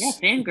likes. Yeah,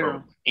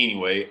 fangirl.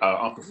 Anyway,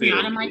 Uncle Phil.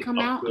 Rihanna might come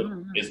out.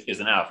 Is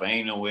an alpha.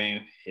 Ain't no way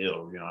in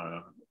hell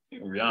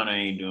Rihanna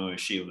ain't doing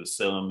shit with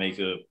selling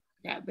makeup.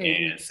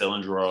 And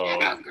selling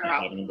drugs,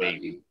 having a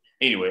baby.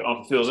 Anyway,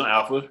 Uncle Phil's an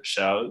alpha.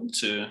 Shout out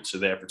to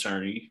that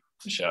fraternity.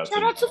 Shout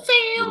out to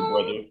Phil, my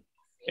brother,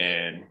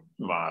 and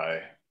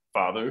my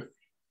father.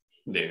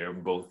 They're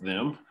both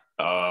them.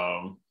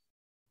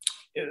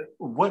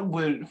 What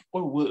would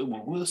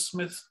Will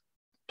Smith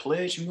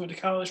pledge? You went to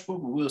college.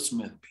 What would Will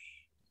Smith be?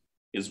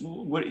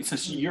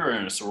 Since you're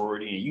in a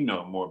sorority and you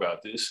know more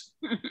about this,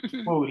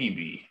 what would he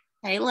be?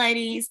 Hey,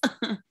 ladies,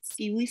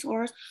 Ski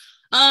Source.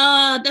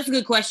 That's a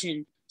good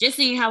question. Just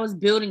seeing how it's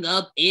building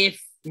up.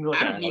 If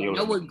I don't even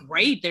know what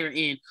grade they're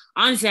in.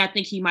 Honestly, I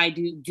think he might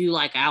do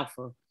like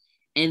alpha,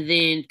 and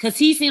then because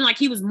he seemed like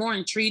he was more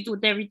intrigued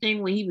with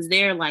everything when he was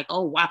there. Like,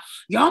 oh wow,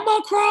 y'all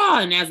gonna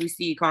cry. And as we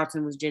see,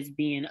 Carlton was just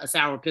being a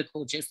sour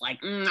pickle, just like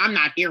I'm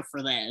not here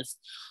for this.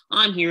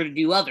 I'm here to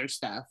do other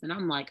stuff. And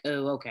I'm like,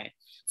 oh okay.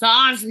 So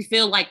I honestly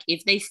feel like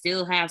if they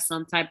still have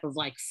some type of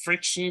like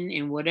friction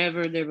in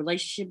whatever their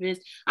relationship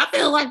is, I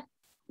feel like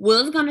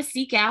Will's gonna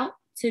seek out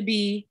to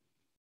be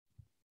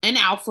an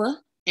alpha,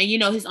 and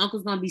his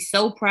uncle's gonna be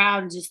so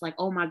proud and just like,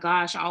 oh my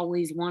gosh, I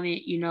always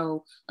wanted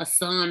a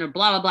son or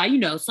blah blah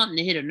blah, something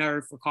to hit a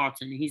nerve for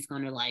Carlton, and he's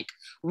gonna like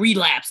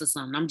relapse or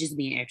something. I'm just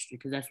being extra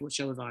because that's what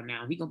shows are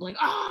now. He's gonna be like,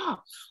 I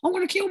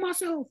want to kill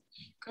myself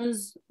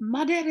because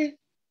my daddy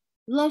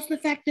loves the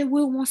fact that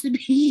Will wants to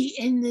be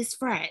in this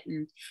frat,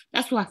 and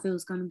that's what I feel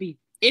it's gonna be.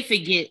 If it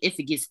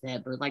gets to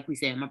that. But like we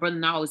said, my brother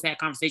and I always had a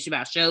conversation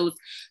about shows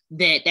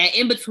that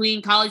in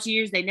between college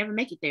years, they never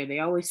make it there. They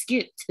always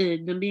skip to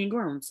them being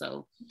grown.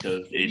 So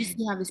you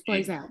see how this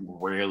plays out.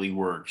 Rarely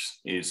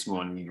works. It's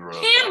when you grow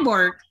up. Can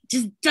work,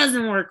 just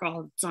doesn't work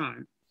all the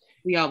time.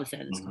 We always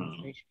had this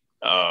conversation.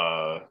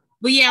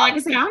 But yeah, like I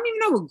said, I don't even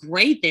know what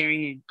grade they're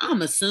in.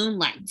 I'm assuming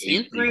like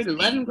 10th grade,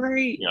 11th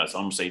grade. Yeah, so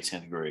I'm gonna say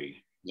 10th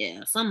grade.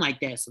 Yeah, something like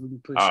that. So we can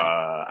push.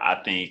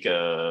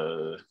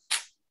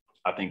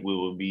 I think we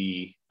will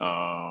be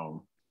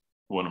one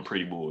of them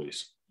pretty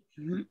boys.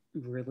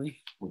 Really?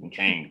 With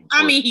Kane.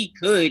 I mean, he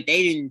could.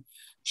 They didn't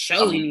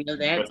show any of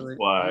that. That's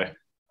why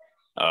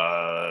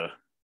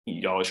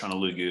he always trying to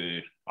look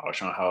good. Always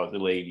trying to holler the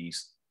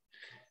ladies.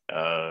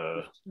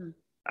 I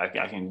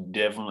can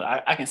definitely,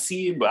 I can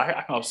see it, but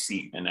I can also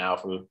see an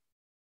alpha.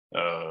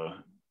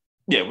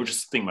 Yeah, we're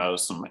just thinking about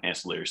some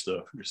ancillary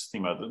stuff. We're just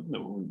thinking about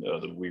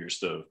the weird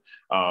stuff.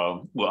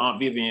 Will Aunt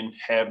Vivian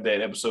have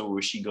that episode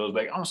where she goes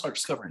back? I'm gonna start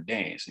discovering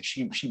dance, and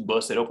she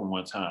busted open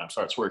one time,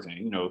 starts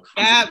twerking.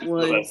 That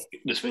was.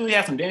 Does Philly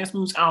have some dance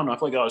moves? I don't know. I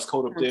feel like I was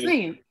cold up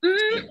there.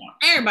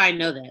 Everybody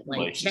know that.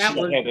 Like she that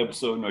was that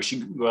episode. She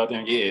could go out there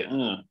and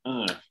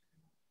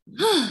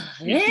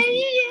yeah.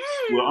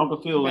 Will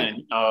Uncle Phil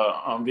and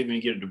Vivian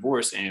get a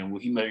divorce, and will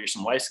he marry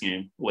some light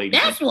skinned lady?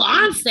 That's what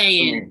I'm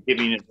saying.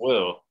 Vivian as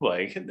well.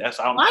 Like that's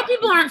how. A lot of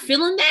people aren't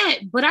feeling that,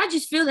 but I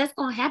just feel that's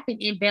gonna happen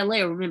in Bel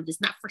Air. Remember,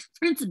 it's not Fresh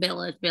Prince of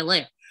Bel Air, it's Bel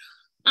Air.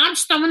 I'm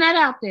just throwing that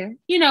out there,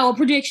 a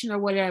prediction or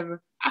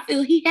whatever. I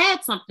feel he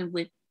had something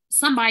with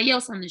somebody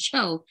else on the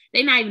show.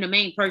 They're not even the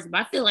main person,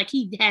 but I feel like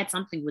he had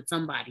something with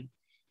somebody.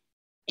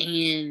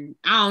 And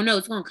I don't know,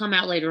 it's gonna come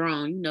out later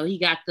on. He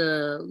got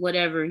the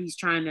whatever he's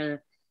trying to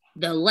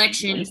the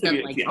election and stuff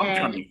like I'm trying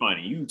that. to be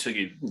funny. You took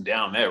it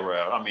down that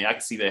route. I mean, I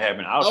can see that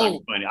happening. I was trying to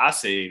be funny. I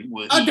said,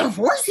 a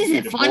divorce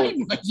isn't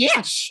funny, but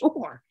yeah,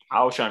 sure.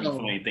 I was trying to be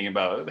funny thinking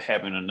about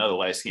having another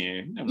light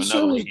skin. The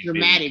show was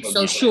dramatic,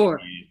 so sure.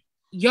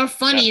 Your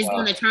funny is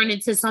going to turn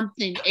into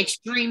something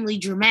extremely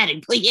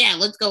dramatic. But yeah,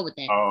 let's go with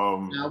that.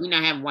 No, we're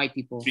not having white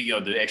people. Speaking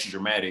of the extra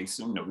dramatics,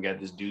 we got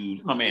this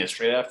dude, my man,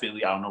 straight out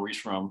Philly. I don't know where he's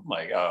from.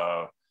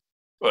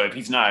 But if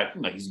he's not,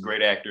 he's a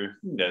great actor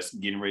that's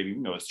getting ready,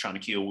 is trying to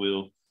kill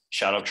Will.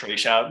 Shout out Trey.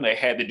 They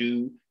had the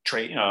dude,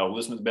 Trey,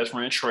 Will Smith's best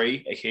friend,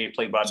 Trey, aka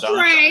played by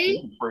Don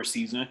in the first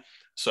season.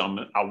 So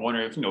I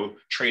wonder if,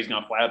 Trey's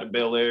going to fly out to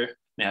Bel Air.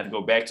 They have to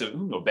go back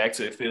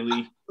to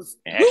Philly.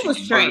 And who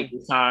was Trey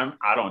this time?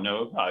 I don't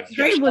know.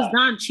 Trey was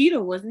Don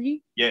Cheadle, wasn't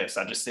he? Yes,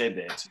 I just said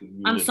that.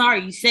 I'm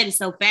sorry, you said it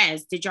so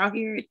fast. Did y'all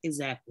hear it?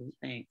 Exactly.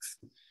 Thanks.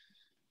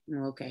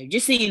 Okay,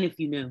 just seeing if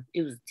you knew.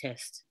 It was a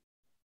test.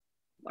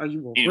 Are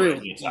you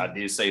real? Yes, I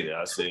did say that.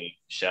 I said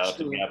shout out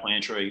to the guy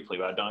playing Trey, played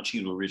by Don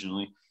Cheadle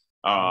originally.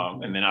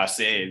 And then I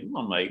said,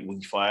 I'm like, will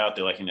he fly out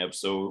there like in the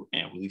episode,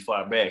 and will he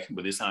fly back?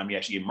 But this time he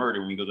actually get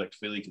murdered when he goes back to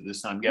Philly because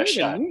this time he got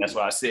shot. That's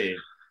what I said.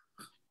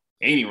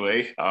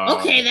 Anyway.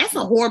 Okay, that's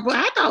a horrible.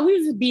 I thought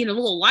we was being a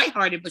little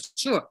lighthearted, but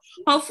sure.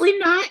 Hopefully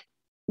not.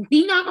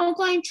 We not gonna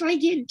claim Trey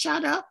getting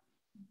shot up.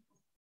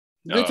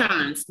 Good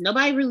times.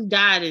 Nobody really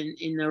died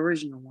in the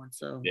original one,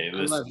 so yeah,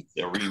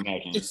 they're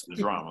reimagining the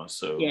drama.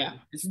 So yeah,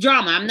 it's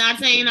drama. I'm not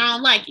saying I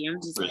don't like it.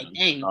 I'm just like,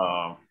 dang.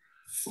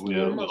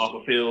 Will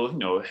Uncle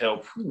Phil,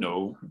 help,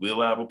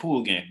 Will have a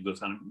pool game. Go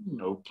kind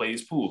of play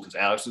his pool because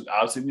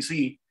obviously we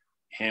see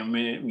him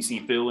and we see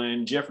Phil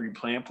and Jeffrey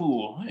playing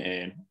pool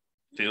and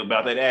feel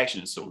about that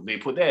action. So they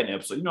put that in the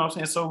episode. You know what I'm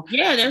saying? So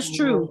yeah, that's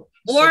true.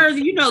 Or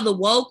the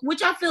woke,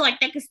 which I feel like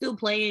that could still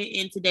play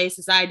in today's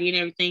society and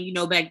everything.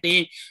 Back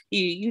then,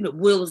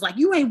 Will was like,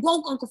 "You ain't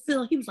woke, Uncle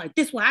Phil." He was like,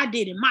 "This is what I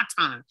did in my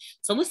time."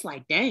 So it's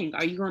like, dang,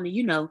 are you going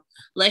to,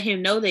 let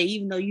him know that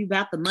even though you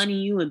about the money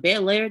you in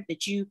Bel Air,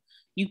 that you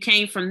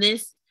came from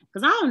this?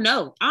 Because I don't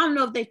know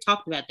if they've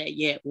talked about that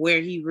yet,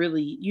 where he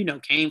really,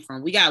 came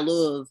from. We got a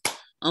little of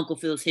Uncle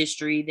Phil's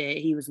history that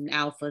he was an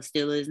alpha,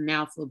 still is an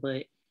alpha,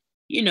 but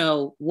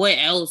what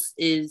else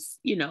is,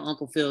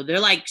 Uncle Phil? They're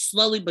like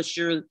slowly but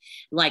sure,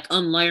 like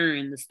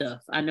unlearning the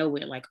stuff. I know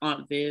with like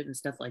Aunt Viv and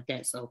stuff like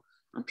that. So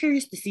I'm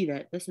curious to see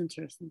that. That's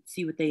interesting.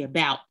 See what they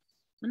about.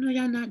 I know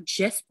y'all not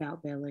just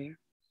about Bel Air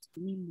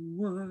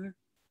anymore.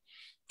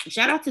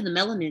 Shout out to the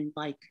melanin.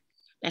 Like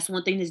that's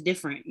one thing that's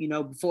different.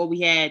 Before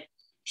we had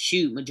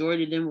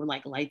majority of them were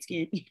like light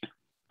skinned.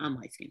 I'm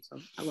light skinned, so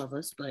I love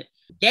us. But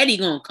daddy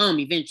gonna come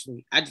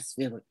eventually. I just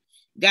feel it.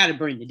 Gotta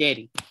bring the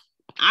daddy.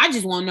 I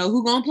just want to know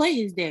who gonna play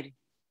his daddy.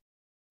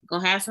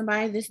 Gonna have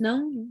somebody that's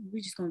known?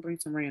 We just gonna bring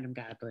some random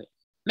guy, but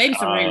maybe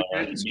some random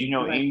guy. Do you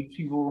know any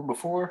people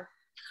before?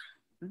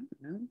 I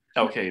don't know.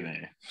 Okay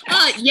then.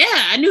 Yeah,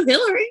 I knew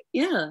Hillary.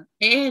 Yeah,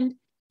 and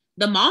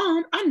the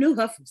mom, I knew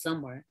her from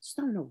somewhere. Just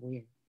don't know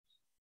where.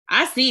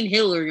 I seen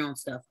Hillary on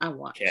stuff. I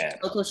watched. Yeah.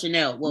 Coco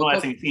Chanel. Well, I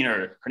think seen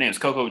her. Her name's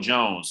Coco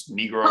Jones,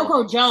 Negro.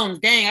 Coco Jones.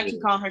 Dang, I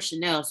keep calling her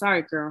Chanel.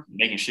 Sorry, girl.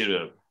 Making shit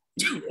up.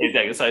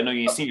 Exactly. So I know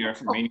you ain't seen her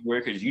from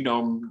anywhere because you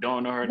don't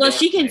know her. Well,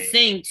 she can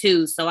sing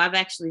too, so I've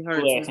actually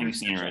heard. Well, I think you've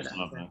seen her or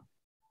something.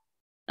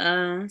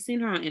 I've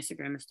seen her on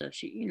Instagram and stuff.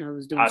 She,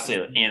 was doing. I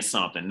said in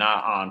something,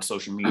 not on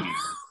social media.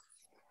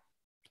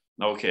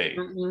 Okay.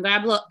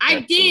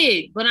 I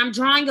did, but I'm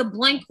drawing a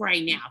blank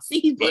right now. See,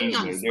 he's putting me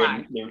on the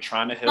spot. They're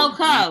trying to help.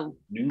 Coco,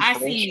 I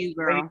see you,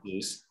 girl.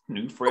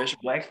 New fresh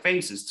black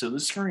faces to the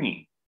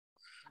screen.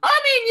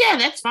 I mean, yeah,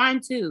 that's fine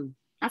too.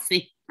 I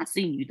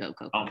seen you though,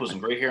 Coco. I'm gonna put some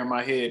gray hair in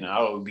my head, and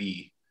I will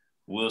be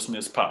Will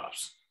Smith's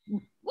pops.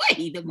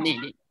 Wait a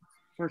minute.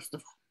 First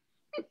of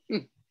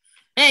all,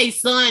 hey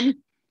son,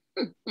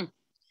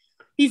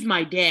 he's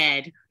my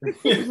dad.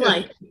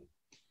 Like,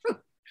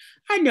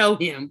 I know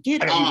him.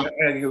 Get off.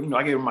 I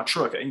gave him my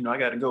truck. I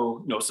gotta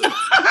go. So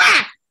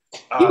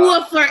you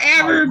will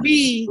forever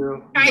be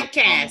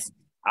typecast.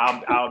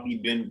 I'll be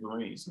Ben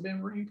Vereen.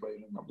 Ben Vereen played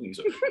him, I believe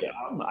so. Yeah,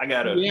 I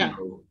gotta. Yeah.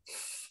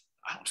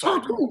 I'm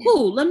sorry. Oh,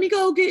 cool. Let me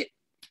go get.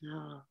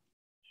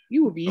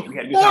 You will be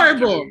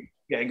horrible.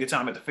 You had a good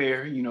time at the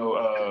fair.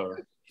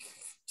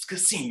 It's good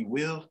seeing you,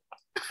 Will.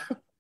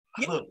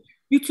 Look.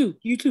 You too.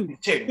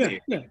 Yeah.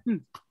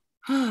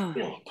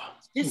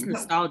 It's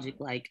nostalgic.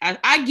 Like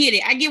I get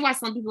it. I get why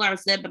some people are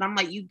upset, but I'm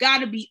like, you got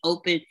to be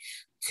open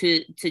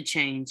to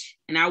change,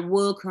 and I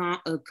will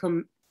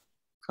commend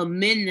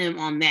them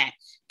on that.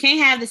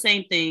 Can't have the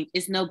same thing.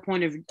 It's no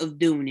point of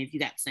doing it if you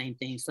got the same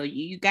thing. So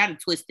you got to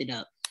twist it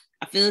up.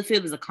 I feel if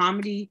it was a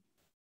comedy,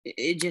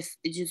 it just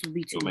would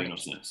be too much.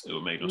 It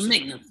would make no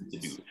sense to do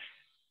it.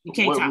 You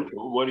can't talk.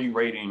 What are you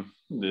rating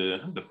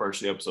the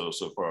first episode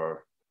so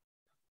far?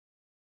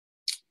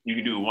 You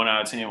can do 1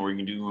 out of 10, or you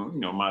can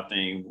do my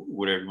thing,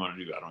 whatever you want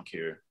to do. I don't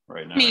care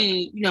right now. I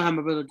mean, you know how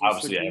my brother does.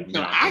 Obviously, I've been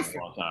on a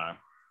long time.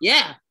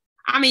 Yeah.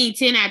 I mean,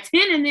 10 out of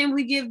 10, and then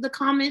we give the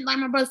comment, like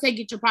my brother said,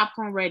 get your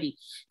popcorn ready.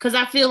 Because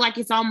I feel like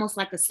it's almost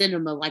like a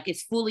cinema, like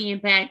it's fully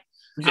impact.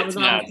 You said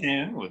 10 out of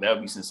 10? Well, that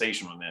would be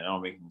sensational, man. That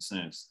don't make any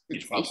sense.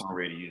 Get your popcorn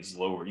ready is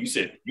lower. You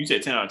said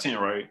 10 out of 10,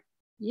 right?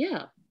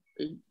 Yeah.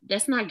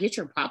 That's not get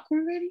your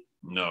popcorn ready?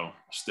 No,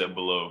 step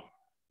below.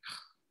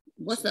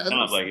 What's the other?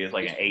 Sounds like it's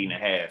like an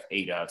 8.5,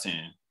 8 out of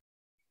 10.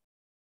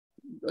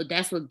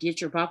 That's what get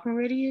your popcorn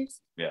ready is?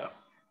 Yeah.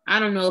 I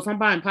don't know. If I'm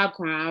buying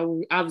popcorn, I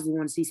obviously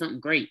want to see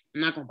something great.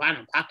 I'm not gonna buy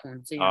no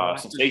popcorn.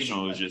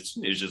 Sensational is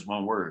just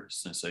one word.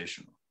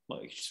 Sensational.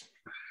 Like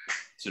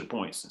to the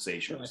point.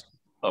 Sensational.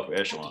 Upper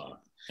echelon.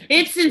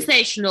 It's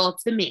sensational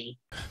to me.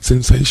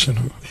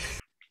 Sensational.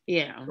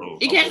 Yeah.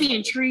 It got me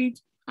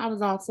intrigued. I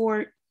was all for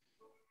it.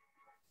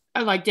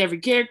 I liked every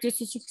character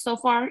so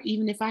far,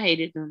 even if I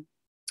hated them.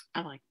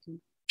 I liked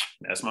them.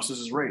 That's my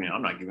sister's rating.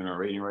 I'm not giving her a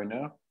rating right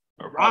now.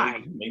 Or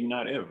probably, maybe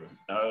not ever.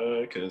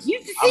 Because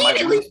you've seen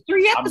at least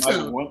 3 episodes.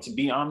 I might want to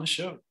be on the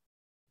show.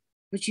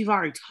 But you've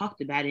already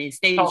talked about it and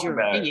stated your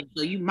opinion,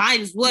 so you might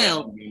as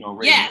well.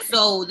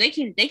 So they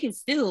can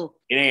still.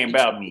 It ain't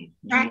about me.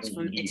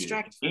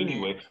 Extract from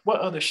anyway,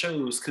 what other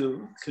shows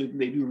could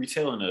they do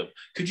retelling of?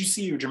 Could you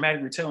see a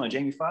dramatic retelling of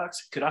Jamie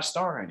Foxx? Could I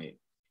star in it?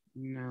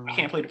 No. I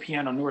can't play the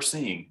piano nor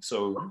sing,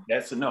 so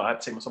that's a no. I have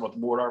to take myself off the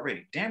board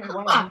already. Damn it!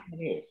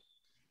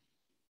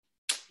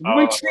 Why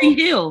One Tree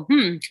Hill,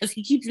 because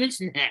he keeps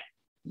mentioning that.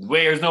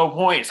 There's no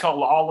point. It's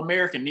called All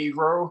American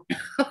Negro.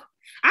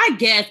 I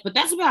guess, but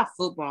that's about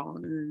football.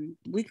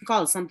 We can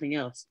call it something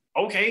else.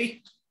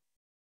 Okay.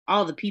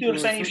 All the people.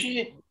 Still the same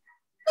shit.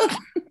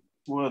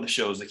 What other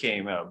shows that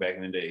came out back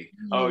in the day?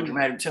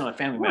 Dramatic Retelling,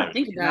 Family Matters.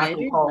 Think about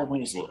it. Carl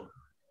Winslow.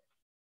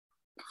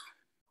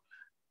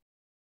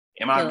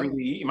 Am I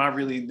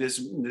really this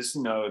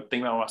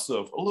thinking about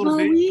myself a little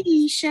bit?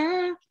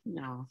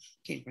 No,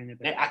 can't bring it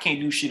back. I can't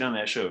do shit on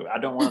that show. I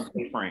don't want to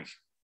play Frank.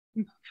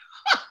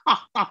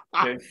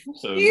 Okay?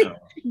 So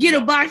get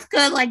a box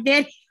cut like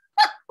that.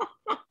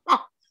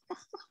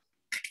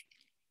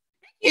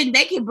 And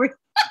they can bring.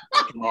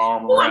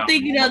 I'm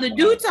thinking of the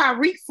dude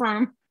Tyreek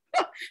from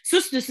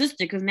Sister,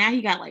 because now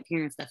he got like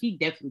hair and stuff. He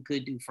definitely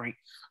could do Frank.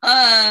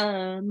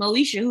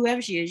 Moesha,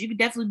 whoever she is, you could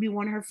definitely be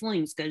one of her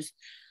flings because.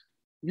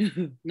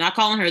 Not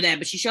calling her that,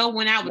 but she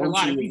went out with a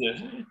lot of people.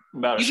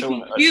 About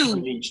showing a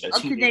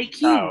teenage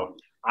child.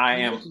 I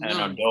am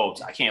an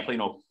adult. I can't play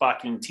no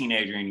fucking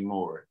teenager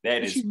anymore.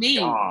 That is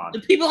gone. The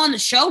people on the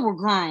show were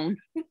grown.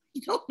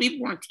 Those people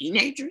weren't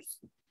teenagers.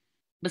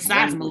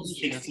 Besides most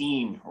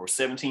 16 or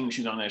 17 when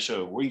she was on that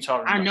show. What are you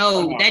talking about? I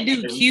know. That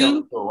dude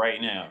Q.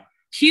 Right now.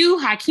 Q,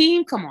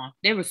 Hakeem, come on.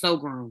 They were so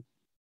grown.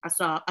 I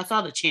saw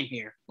the chin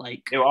hair.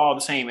 Like they were all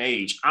the same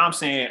age. I'm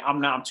saying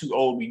I'm too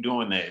old to be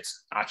doing that.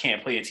 I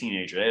can't play a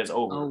teenager. That's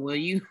over. Oh well,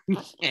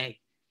 hey,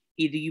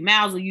 either you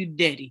Miles or you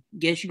daddy.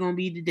 Guess you're gonna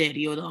be the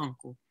daddy or the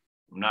uncle.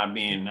 I'm not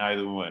being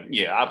neither one.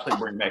 Yeah, I play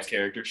Bring Back's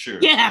character, sure.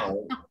 Yeah,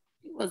 it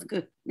was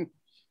good.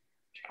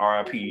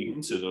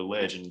 R.I.P. to the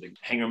legend,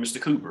 Hang on, Mr.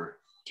 Cooper.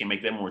 Can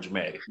make that more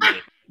dramatic.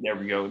 There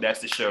we go. That's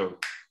the show.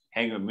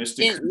 Hang on,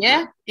 Mr. Cooper.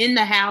 Yeah, in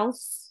the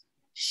house.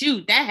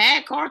 Shoot, that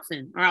had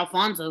Carlton or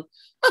Alfonso.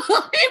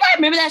 Anybody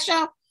remember that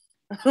show?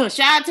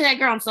 Shout out to that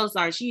girl. I'm so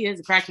sorry. She is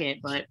a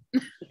crackhead, but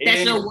that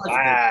show was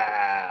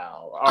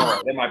wow. All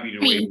right, that might be the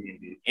way we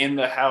ended. In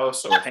the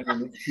house or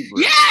Hanging with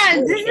Cooper. Yeah,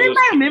 does anybody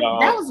remember?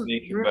 That was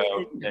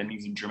that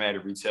needs a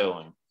dramatic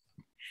retelling.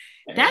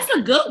 That's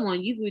a good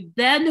one.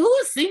 Who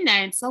has seen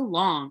that in so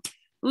long?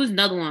 It was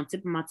another one on the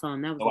tip of my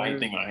tongue. That was. I didn't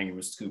think about Hanging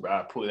with Cooper.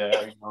 I pull that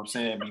out. You know what I'm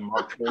saying? Be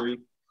Mark Curry.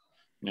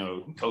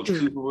 Coach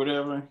Cooper,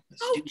 whatever.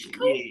 Coach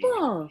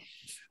Cooper.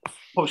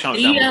 Coach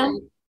Cooper.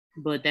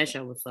 But that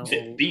show was so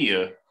old.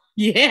 Thea.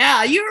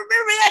 Yeah, you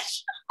remember that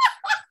show?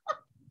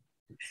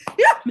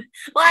 Yeah,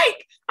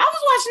 like, I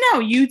was watching that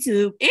on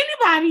YouTube.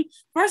 Anybody,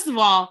 first of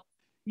all,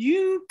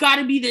 you got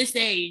to be this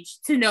age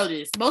to know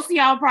this. Most of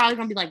y'all are probably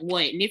going to be like,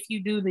 what? And if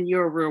you do, then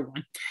you're a real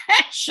one.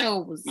 That show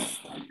was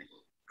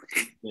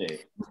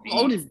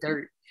old as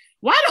dirt.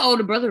 Why the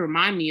older brother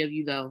remind me of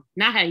you, though?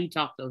 Not how he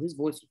talked, though. His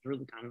voice was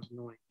really kind of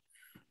annoying.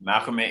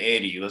 Malcolm and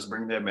Eddie. Let's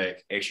bring that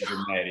back. Extra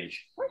dramatic.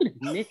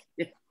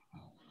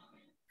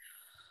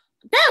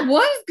 That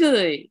was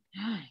good.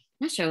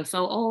 That show is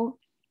so old.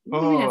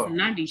 We had some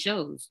 90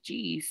 shows.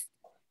 Jeez.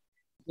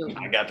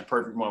 I got the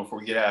perfect one before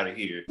we get out of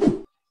here.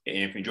 And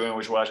if you're enjoying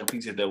what you're watching,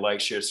 please hit that like,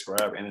 share,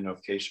 subscribe, and the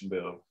notification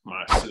bell.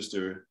 My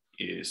sister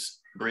is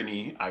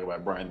Brittany. I go by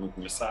Brian Luke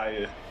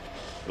Messiah.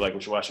 If you like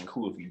what you're watching,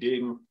 cool. If you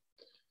didn't,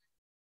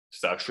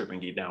 stop tripping,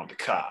 get down with the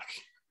cock.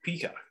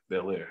 Peacock,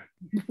 Bel Air.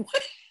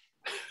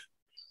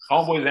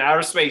 Homeboys in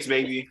outer space,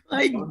 baby.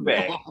 Coming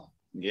back.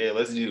 Yeah,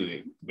 let's do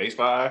it. Base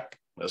 5,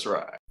 let's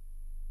ride.